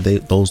anything that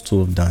those two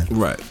have done.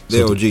 Right.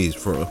 They're OGs,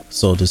 for real.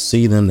 So to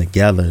see them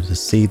together, to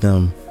see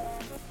them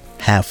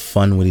have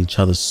fun with each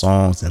other's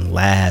songs and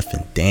laugh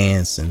and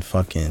dance and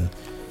fucking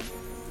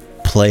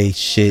play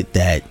shit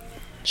that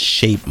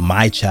shaped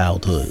my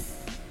childhood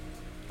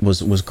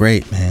was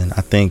great, man.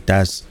 I think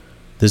that's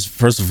this.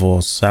 First of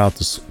all, shout out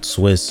to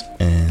Swiss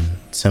and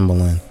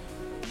Timbaland.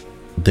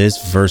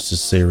 This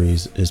Versus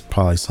series is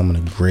probably some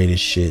of the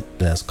greatest shit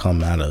that's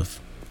come out of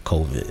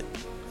COVID.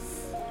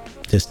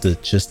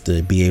 Just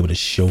to be able to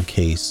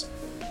showcase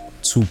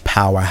two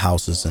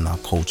powerhouses in our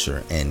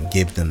culture and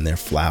give them their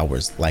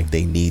flowers like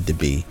they need to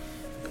be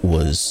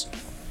was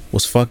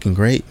fucking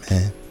great,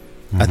 man.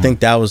 I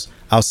think that was,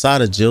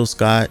 outside of Jill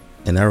Scott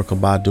and Erykah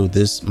Badu,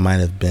 this might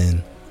have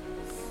been,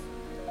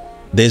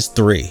 there's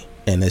three,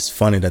 and it's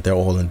funny that they're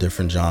all in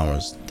different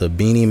genres. The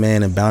Beanie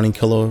Man and Bounty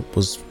Killer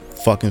was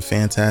fucking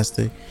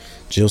fantastic.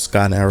 Jill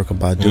Scott and Erykah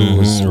Badu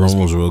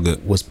was real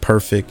good. Was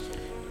perfect,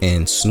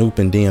 and Snoop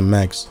and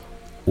DMX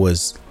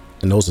was,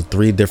 and those are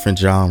three different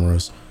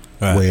genres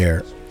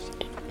where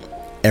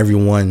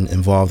everyone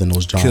involved in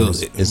those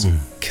genres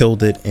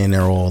killed it, and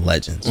they're all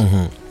legends.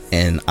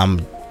 And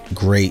I'm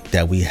great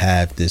that we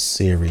have this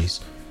series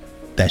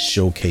that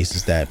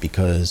showcases that,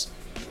 because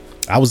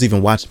I was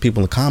even watching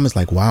people in the comments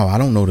like, wow, I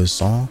don't know this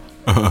song.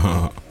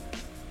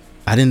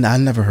 I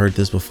never heard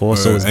this before.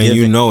 So it's and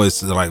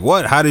it's like,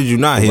 what? How did you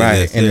not hear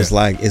this? And it's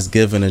like, it's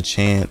given a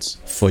chance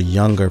for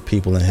younger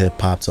people in hip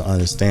hop to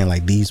understand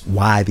like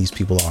why these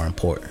people are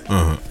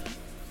important.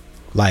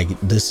 Like,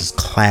 this is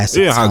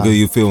classic. Yeah, how good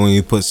you feel when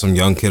you put some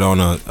young kid on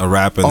a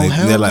rap and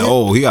they're like,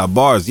 oh, he got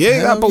bars.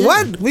 Yeah, but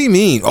what? What do you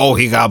mean? Oh,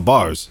 he got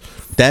bars.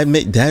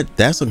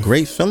 That's a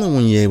great feeling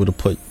when you're able to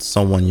put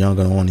someone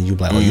younger on and you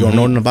be like, oh, you don't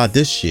know nothing about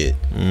this shit.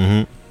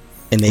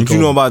 And they you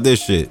know about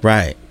this shit,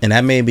 right? And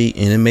it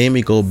made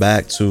me go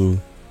back to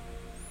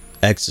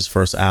X's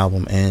first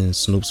album and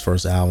Snoop's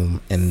first album,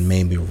 and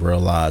made me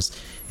realize,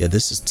 yeah,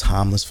 this is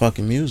timeless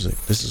fucking music.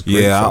 This is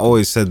great. Yeah, I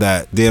always said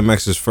that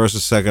DMX's first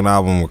and second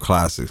album were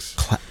classics.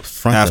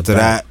 After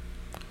that,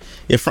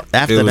 it was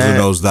a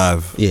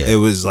nosedive. Yeah, it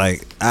was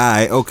like,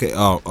 okay,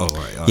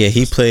 right. Yeah,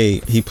 he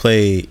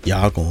played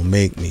Y'all Gonna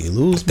Make Me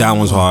Lose. That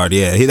was hard.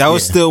 Yeah, that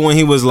was still when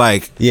he was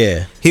like,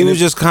 he was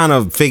just kind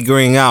of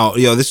figuring out,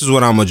 yo, this is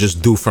what I'm gonna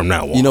just do from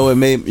now on. You know what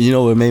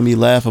made me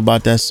laugh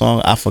about that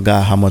song? I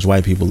forgot how much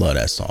white people love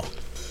that song.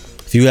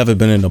 If you ever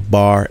been in a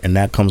bar and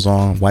that comes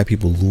on, white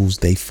people lose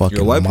they fucking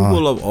mind. White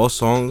people love all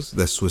songs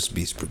that Swiss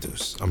Beats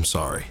produce. I'm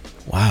sorry.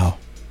 Wow,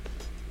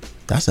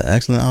 that's an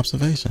excellent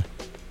observation.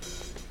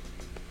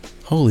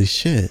 Holy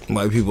shit.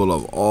 White people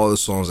love all the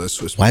songs that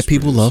Swiss Beats White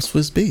people love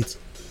Swiss Beats.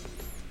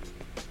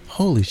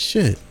 Holy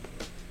shit.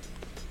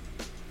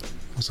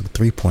 That's a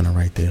 3-pointer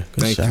right there.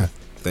 Good shot.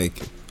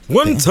 Thank you.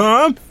 One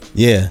time.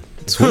 Yeah.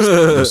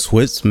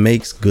 Swiss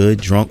makes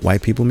good drunk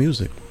white people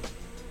music.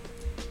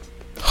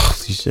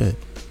 Holy shit.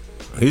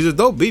 He's a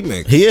dope beat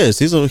maker. He is.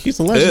 He's a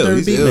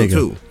legendary beat maker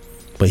too.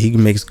 But he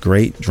makes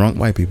great drunk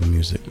white people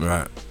music.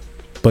 Right.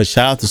 But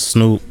shout out to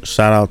Snoop.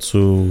 Shout out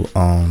to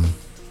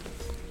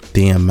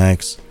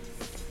DMX.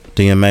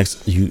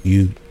 DMX,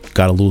 you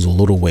gotta lose a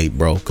little weight,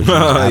 bro, because you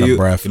was out of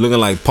breath. You're looking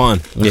like Pun.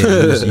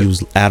 Yeah, you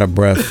was out of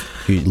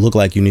breath. You look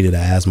like you needed an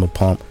asthma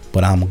pump.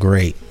 But I'm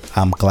great.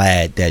 I'm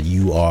glad that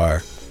you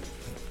are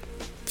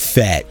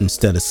fat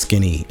instead of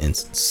skinny and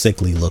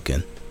sickly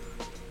looking.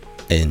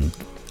 And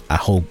I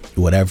hope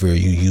whatever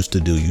you used to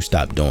do, you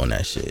stop doing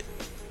that shit.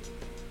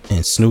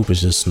 And Snoop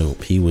is just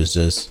Snoop. He was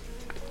just.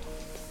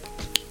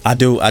 I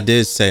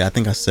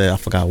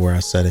forgot where I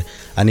said it.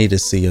 I need to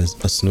see a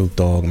Snoop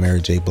Dogg,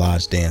 Mary J.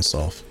 Blige dance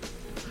off.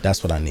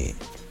 That's what I need.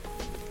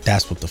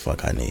 That's what the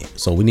fuck I need.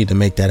 So we need to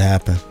make that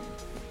happen.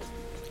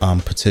 I'm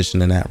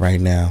petitioning that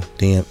right now.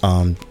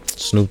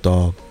 Snoop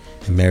Dogg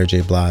and Mary J.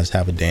 Blige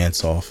have a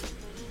dance off.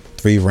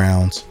 3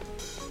 rounds.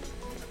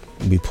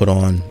 We put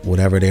on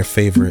whatever their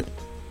favorite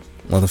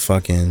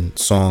motherfucking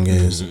song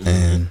is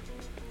and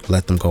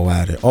let them go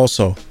at it.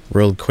 Also,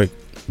 real quick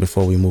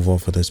before we move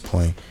off of this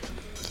point.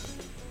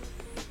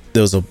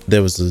 There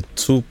was a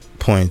 2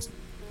 points.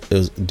 It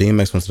was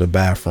DMX went to the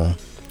bathroom,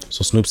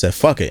 so Snoop said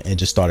fuck it and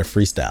just started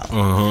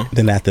freestyling.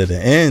 Then after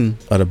the end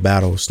of the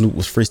battle, Snoop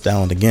was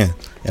freestyling again,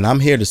 and I'm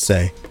here to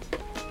say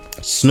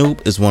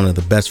Snoop is one of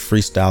the best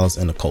freestylers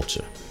in the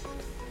culture.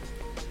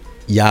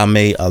 Y'all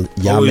may know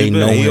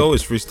him. He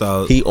always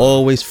freestyles. He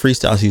always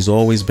freestyles. He's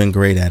always been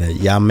great at it.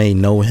 Y'all may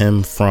know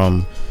him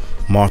from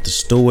Martha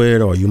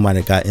Stewart, or you might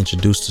have got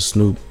introduced to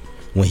Snoop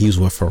when he was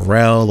with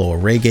Pharrell or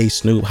Reggae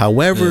Snoop.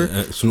 However,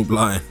 Snoop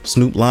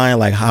Lion,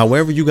 like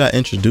however you got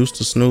introduced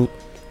to Snoop,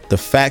 the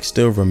fact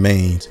still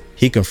remains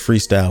he can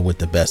freestyle with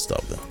the best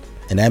of them,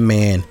 And that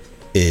man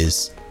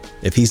is,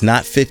 if he's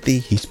not 50,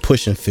 he's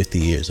pushing 50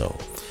 years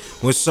old.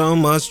 With so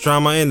much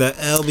drama in the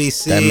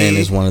LBC. That man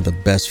is one of the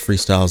best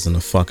freestyles in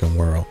the fucking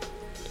world.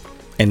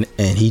 And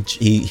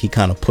he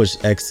kind of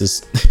pushed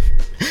X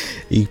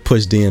he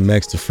pushed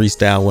DMX to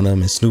freestyle with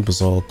him, and Snoop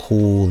was all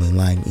cool and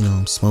like, you know,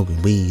 I'm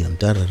smoking weed, I'm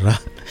da da da.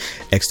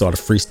 X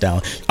started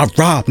freestyling. I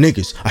rob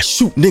niggas, I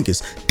shoot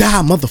niggas,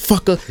 die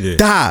motherfucker,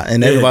 die.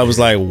 And everybody was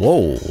like,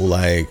 whoa,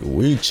 like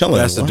we chilling.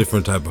 That's a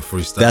different type of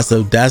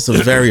freestyle. That's a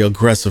very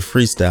aggressive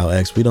freestyle,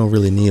 X. We don't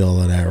really need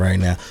all of that right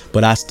now,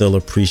 but I still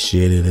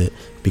appreciated it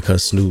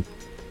because Snoop,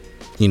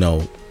 you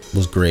know,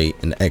 was great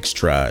and X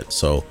tried.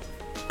 So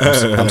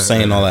I'm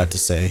saying all that to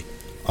say,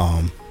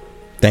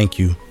 thank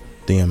you,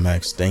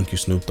 DMX. Thank you,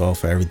 Snoop Dogg,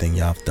 for everything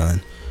y'all have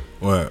done.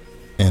 What?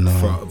 And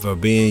for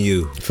being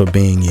you. For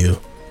being you.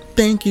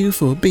 Thank you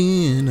for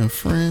being a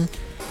friend.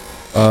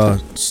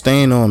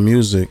 Staying on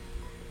music.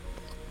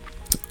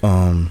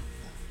 A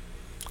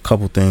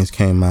couple things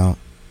came out.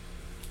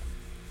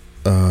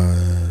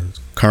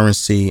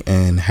 Currency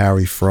and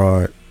Harry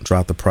Fraud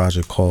dropped a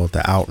project called The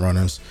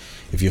Outrunners.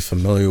 If you're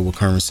familiar with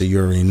Currency, you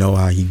already know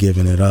how he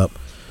giving it up.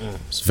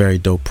 It's a very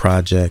dope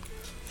project.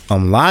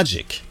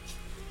 Logic.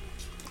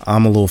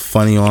 I'm a little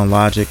funny on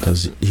Logic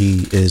because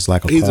he is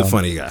like he's a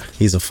funny guy.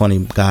 He's a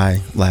funny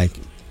guy. Like,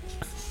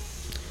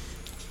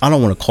 I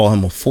don't want to call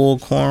him a full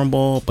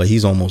cornball, but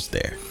he's almost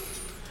there.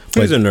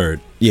 He's a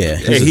nerd. Yeah.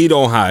 He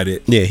don't hide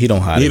it. Yeah, he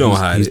don't hide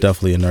it. He's it.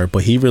 definitely a nerd.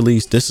 But he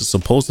released, this is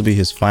supposed to be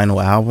his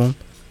final album.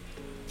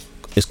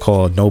 It's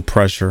called No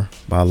Pressure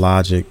by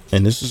Logic.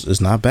 And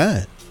it's not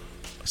bad.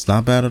 It's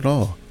not bad at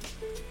all.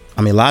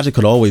 I mean, Logic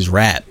could always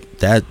rap.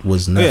 That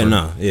was never.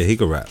 Yeah, he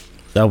could rap.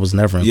 That was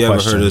never in question. You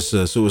ever heard this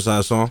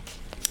Suicide song?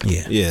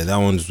 Yeah. Yeah, that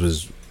one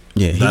was.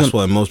 Yeah, that's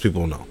what most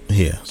people know.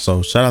 Yeah,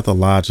 so shout out to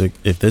Logic.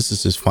 If this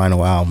is his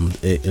final album,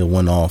 it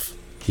went off.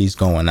 He's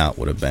going out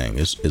with a bang.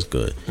 It's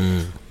good.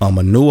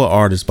 A newer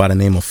artist by the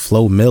name of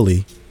Flo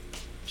Milli,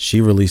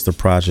 she released a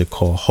project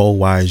called Ho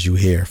Why Is You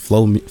Here.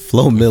 Flo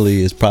Milli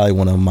is probably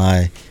one of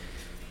my.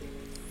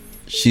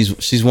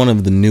 She's one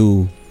of the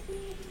new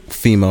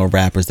female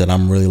rappers that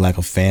I'm really like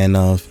a fan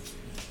of.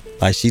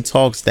 Like, she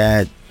talks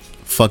that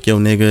fuck your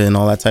nigga and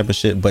all that type of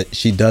shit, but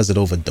she does it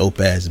over dope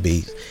ass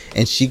beats,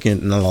 and she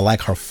can, I like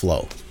her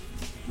flow.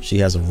 She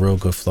has a real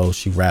good flow.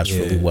 She raps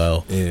really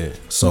well. Yeah.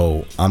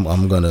 So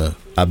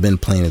I've been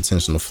paying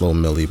attention to Flo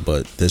Milli,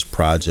 but this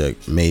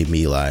project made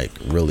me like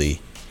really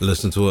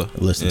listen to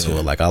it.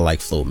 Like, I like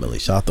Flo Milli.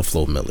 Shout out to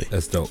Flo Milli.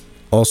 That's dope.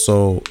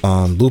 Also,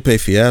 Lupe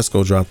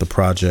Fiasco dropped a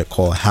project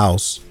called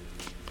House.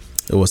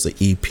 It was an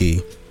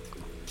EP.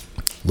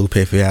 Lupe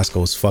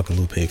Fiasco is fucking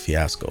Lupe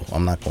Fiasco.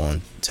 I'm not going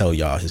to tell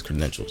y'all his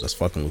credentials. That's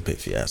fucking Lupe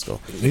Fiasco.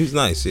 He's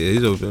nice. Yeah,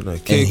 he's over there.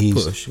 Like, King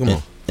Push. Come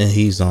on. And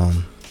he's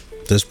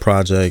this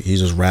project,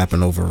 he's just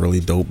rapping over really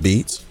dope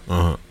beats.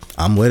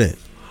 I'm with it.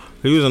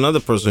 He was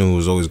another person who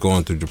was always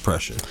going through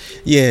depression.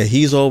 Yeah,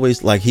 he's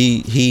always like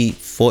he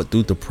fought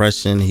through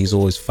depression. He's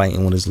always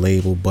fighting with his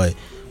label, but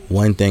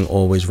one thing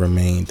always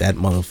remained: that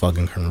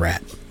motherfucking can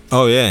rap.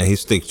 Oh yeah, he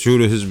stick true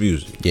to his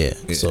music. Yeah.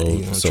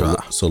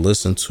 So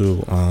listen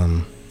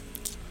to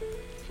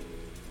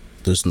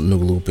this new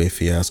Lupe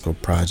Fiasco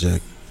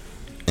project,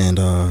 and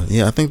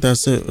yeah, I think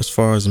that's it as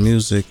far as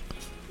music.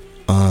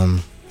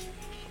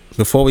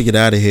 Before we get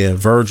out of here,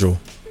 Virgil,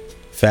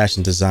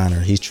 fashion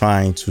designer, he's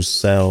trying to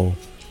sell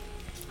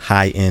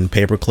high-end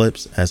paper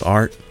clips as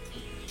art.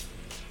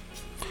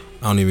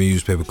 I don't even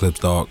use paper clips,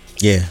 dog.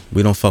 Yeah,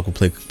 we don't fuck with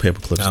paper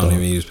clips. I don't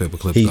even use paper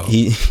clips, dog.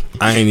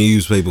 I ain't even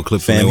use paper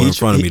clips when they were in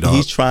front of me, dog.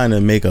 He's trying to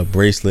make a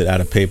bracelet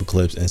out of paper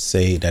clips and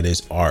say that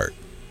it's art.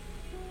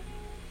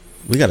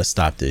 We gotta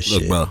stop this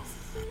shit. Look,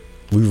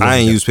 bro. I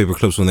ain't use paper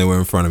clips when they were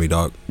in front of me,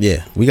 dog.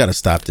 Yeah, we gotta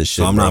stop this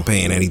shit. So I'm not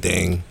paying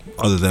anything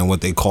other than what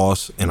they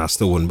cost, and I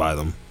still wouldn't buy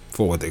them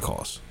for what they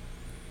cost.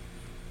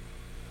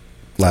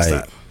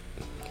 Like,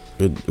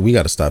 we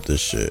gotta stop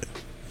this shit.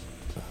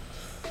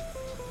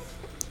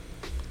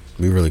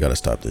 We really gotta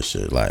stop this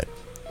shit. Like,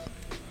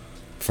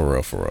 for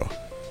real.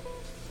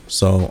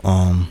 So,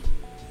 I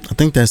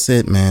think that's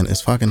it, man.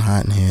 It's fucking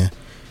hot in here.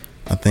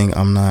 I think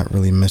I'm not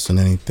really missing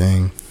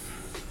anything.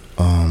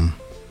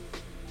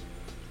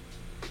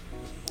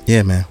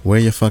 Yeah, man. Wear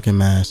your fucking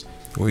mask.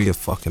 Wear your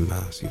fucking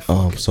mask.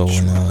 So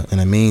in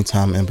the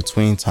meantime, in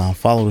between time,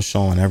 follow the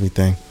show and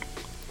everything.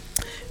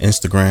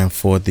 Instagram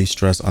for the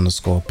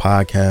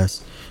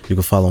 @stress_podcast. You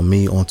can follow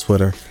me on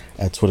Twitter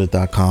at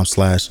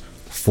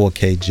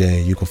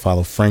twitter.com/4KJ. You can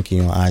follow Frankie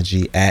on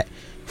IG at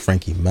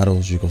Frankie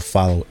Metals. You can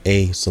follow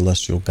A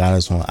Celestial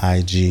Goddess on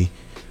IG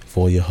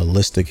for your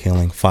holistic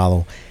healing.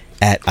 Follow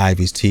at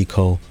Ivy's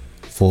Tico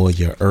for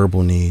your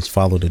herbal needs.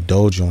 Follow the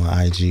dojo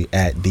on IG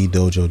at the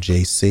Dojo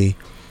JC.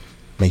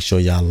 Make sure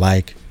y'all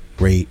like,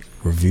 rate,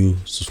 review,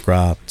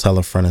 subscribe, tell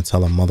a friend and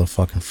tell a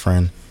motherfucking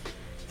friend.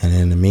 And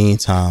in the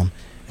meantime,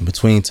 in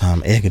between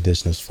time, air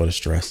conditioners for the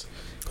stress,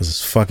 because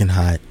it's fucking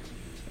hot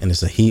and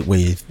it's a heat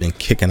wave been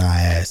kicking our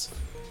ass.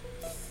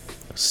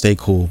 Stay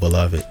cool,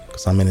 beloved,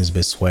 because I'm in this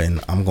bitch sweating.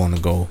 I'm going to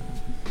go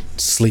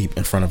sleep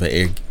in front of an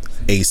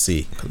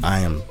AC. I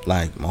am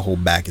like, my whole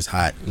back is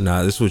hot.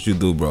 Nah, this is what you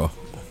do, bro.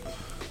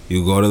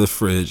 You go to the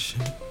fridge,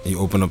 you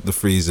open up the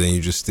freezer, and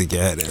you just stick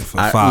your head in for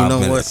 5 minutes.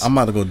 You know what? I'm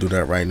about to go do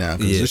that right now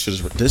because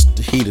this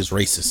heat is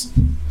racist.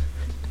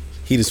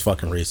 Heat is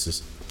fucking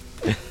racist.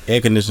 Air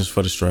conditioners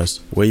for the stress.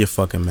 Wear your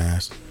fucking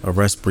mask.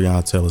 Arrest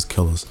Breonna Taylor's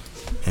killers,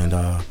 and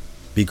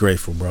be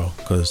grateful, bro,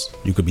 because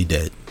you could be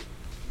dead.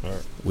 All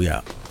right. We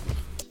out.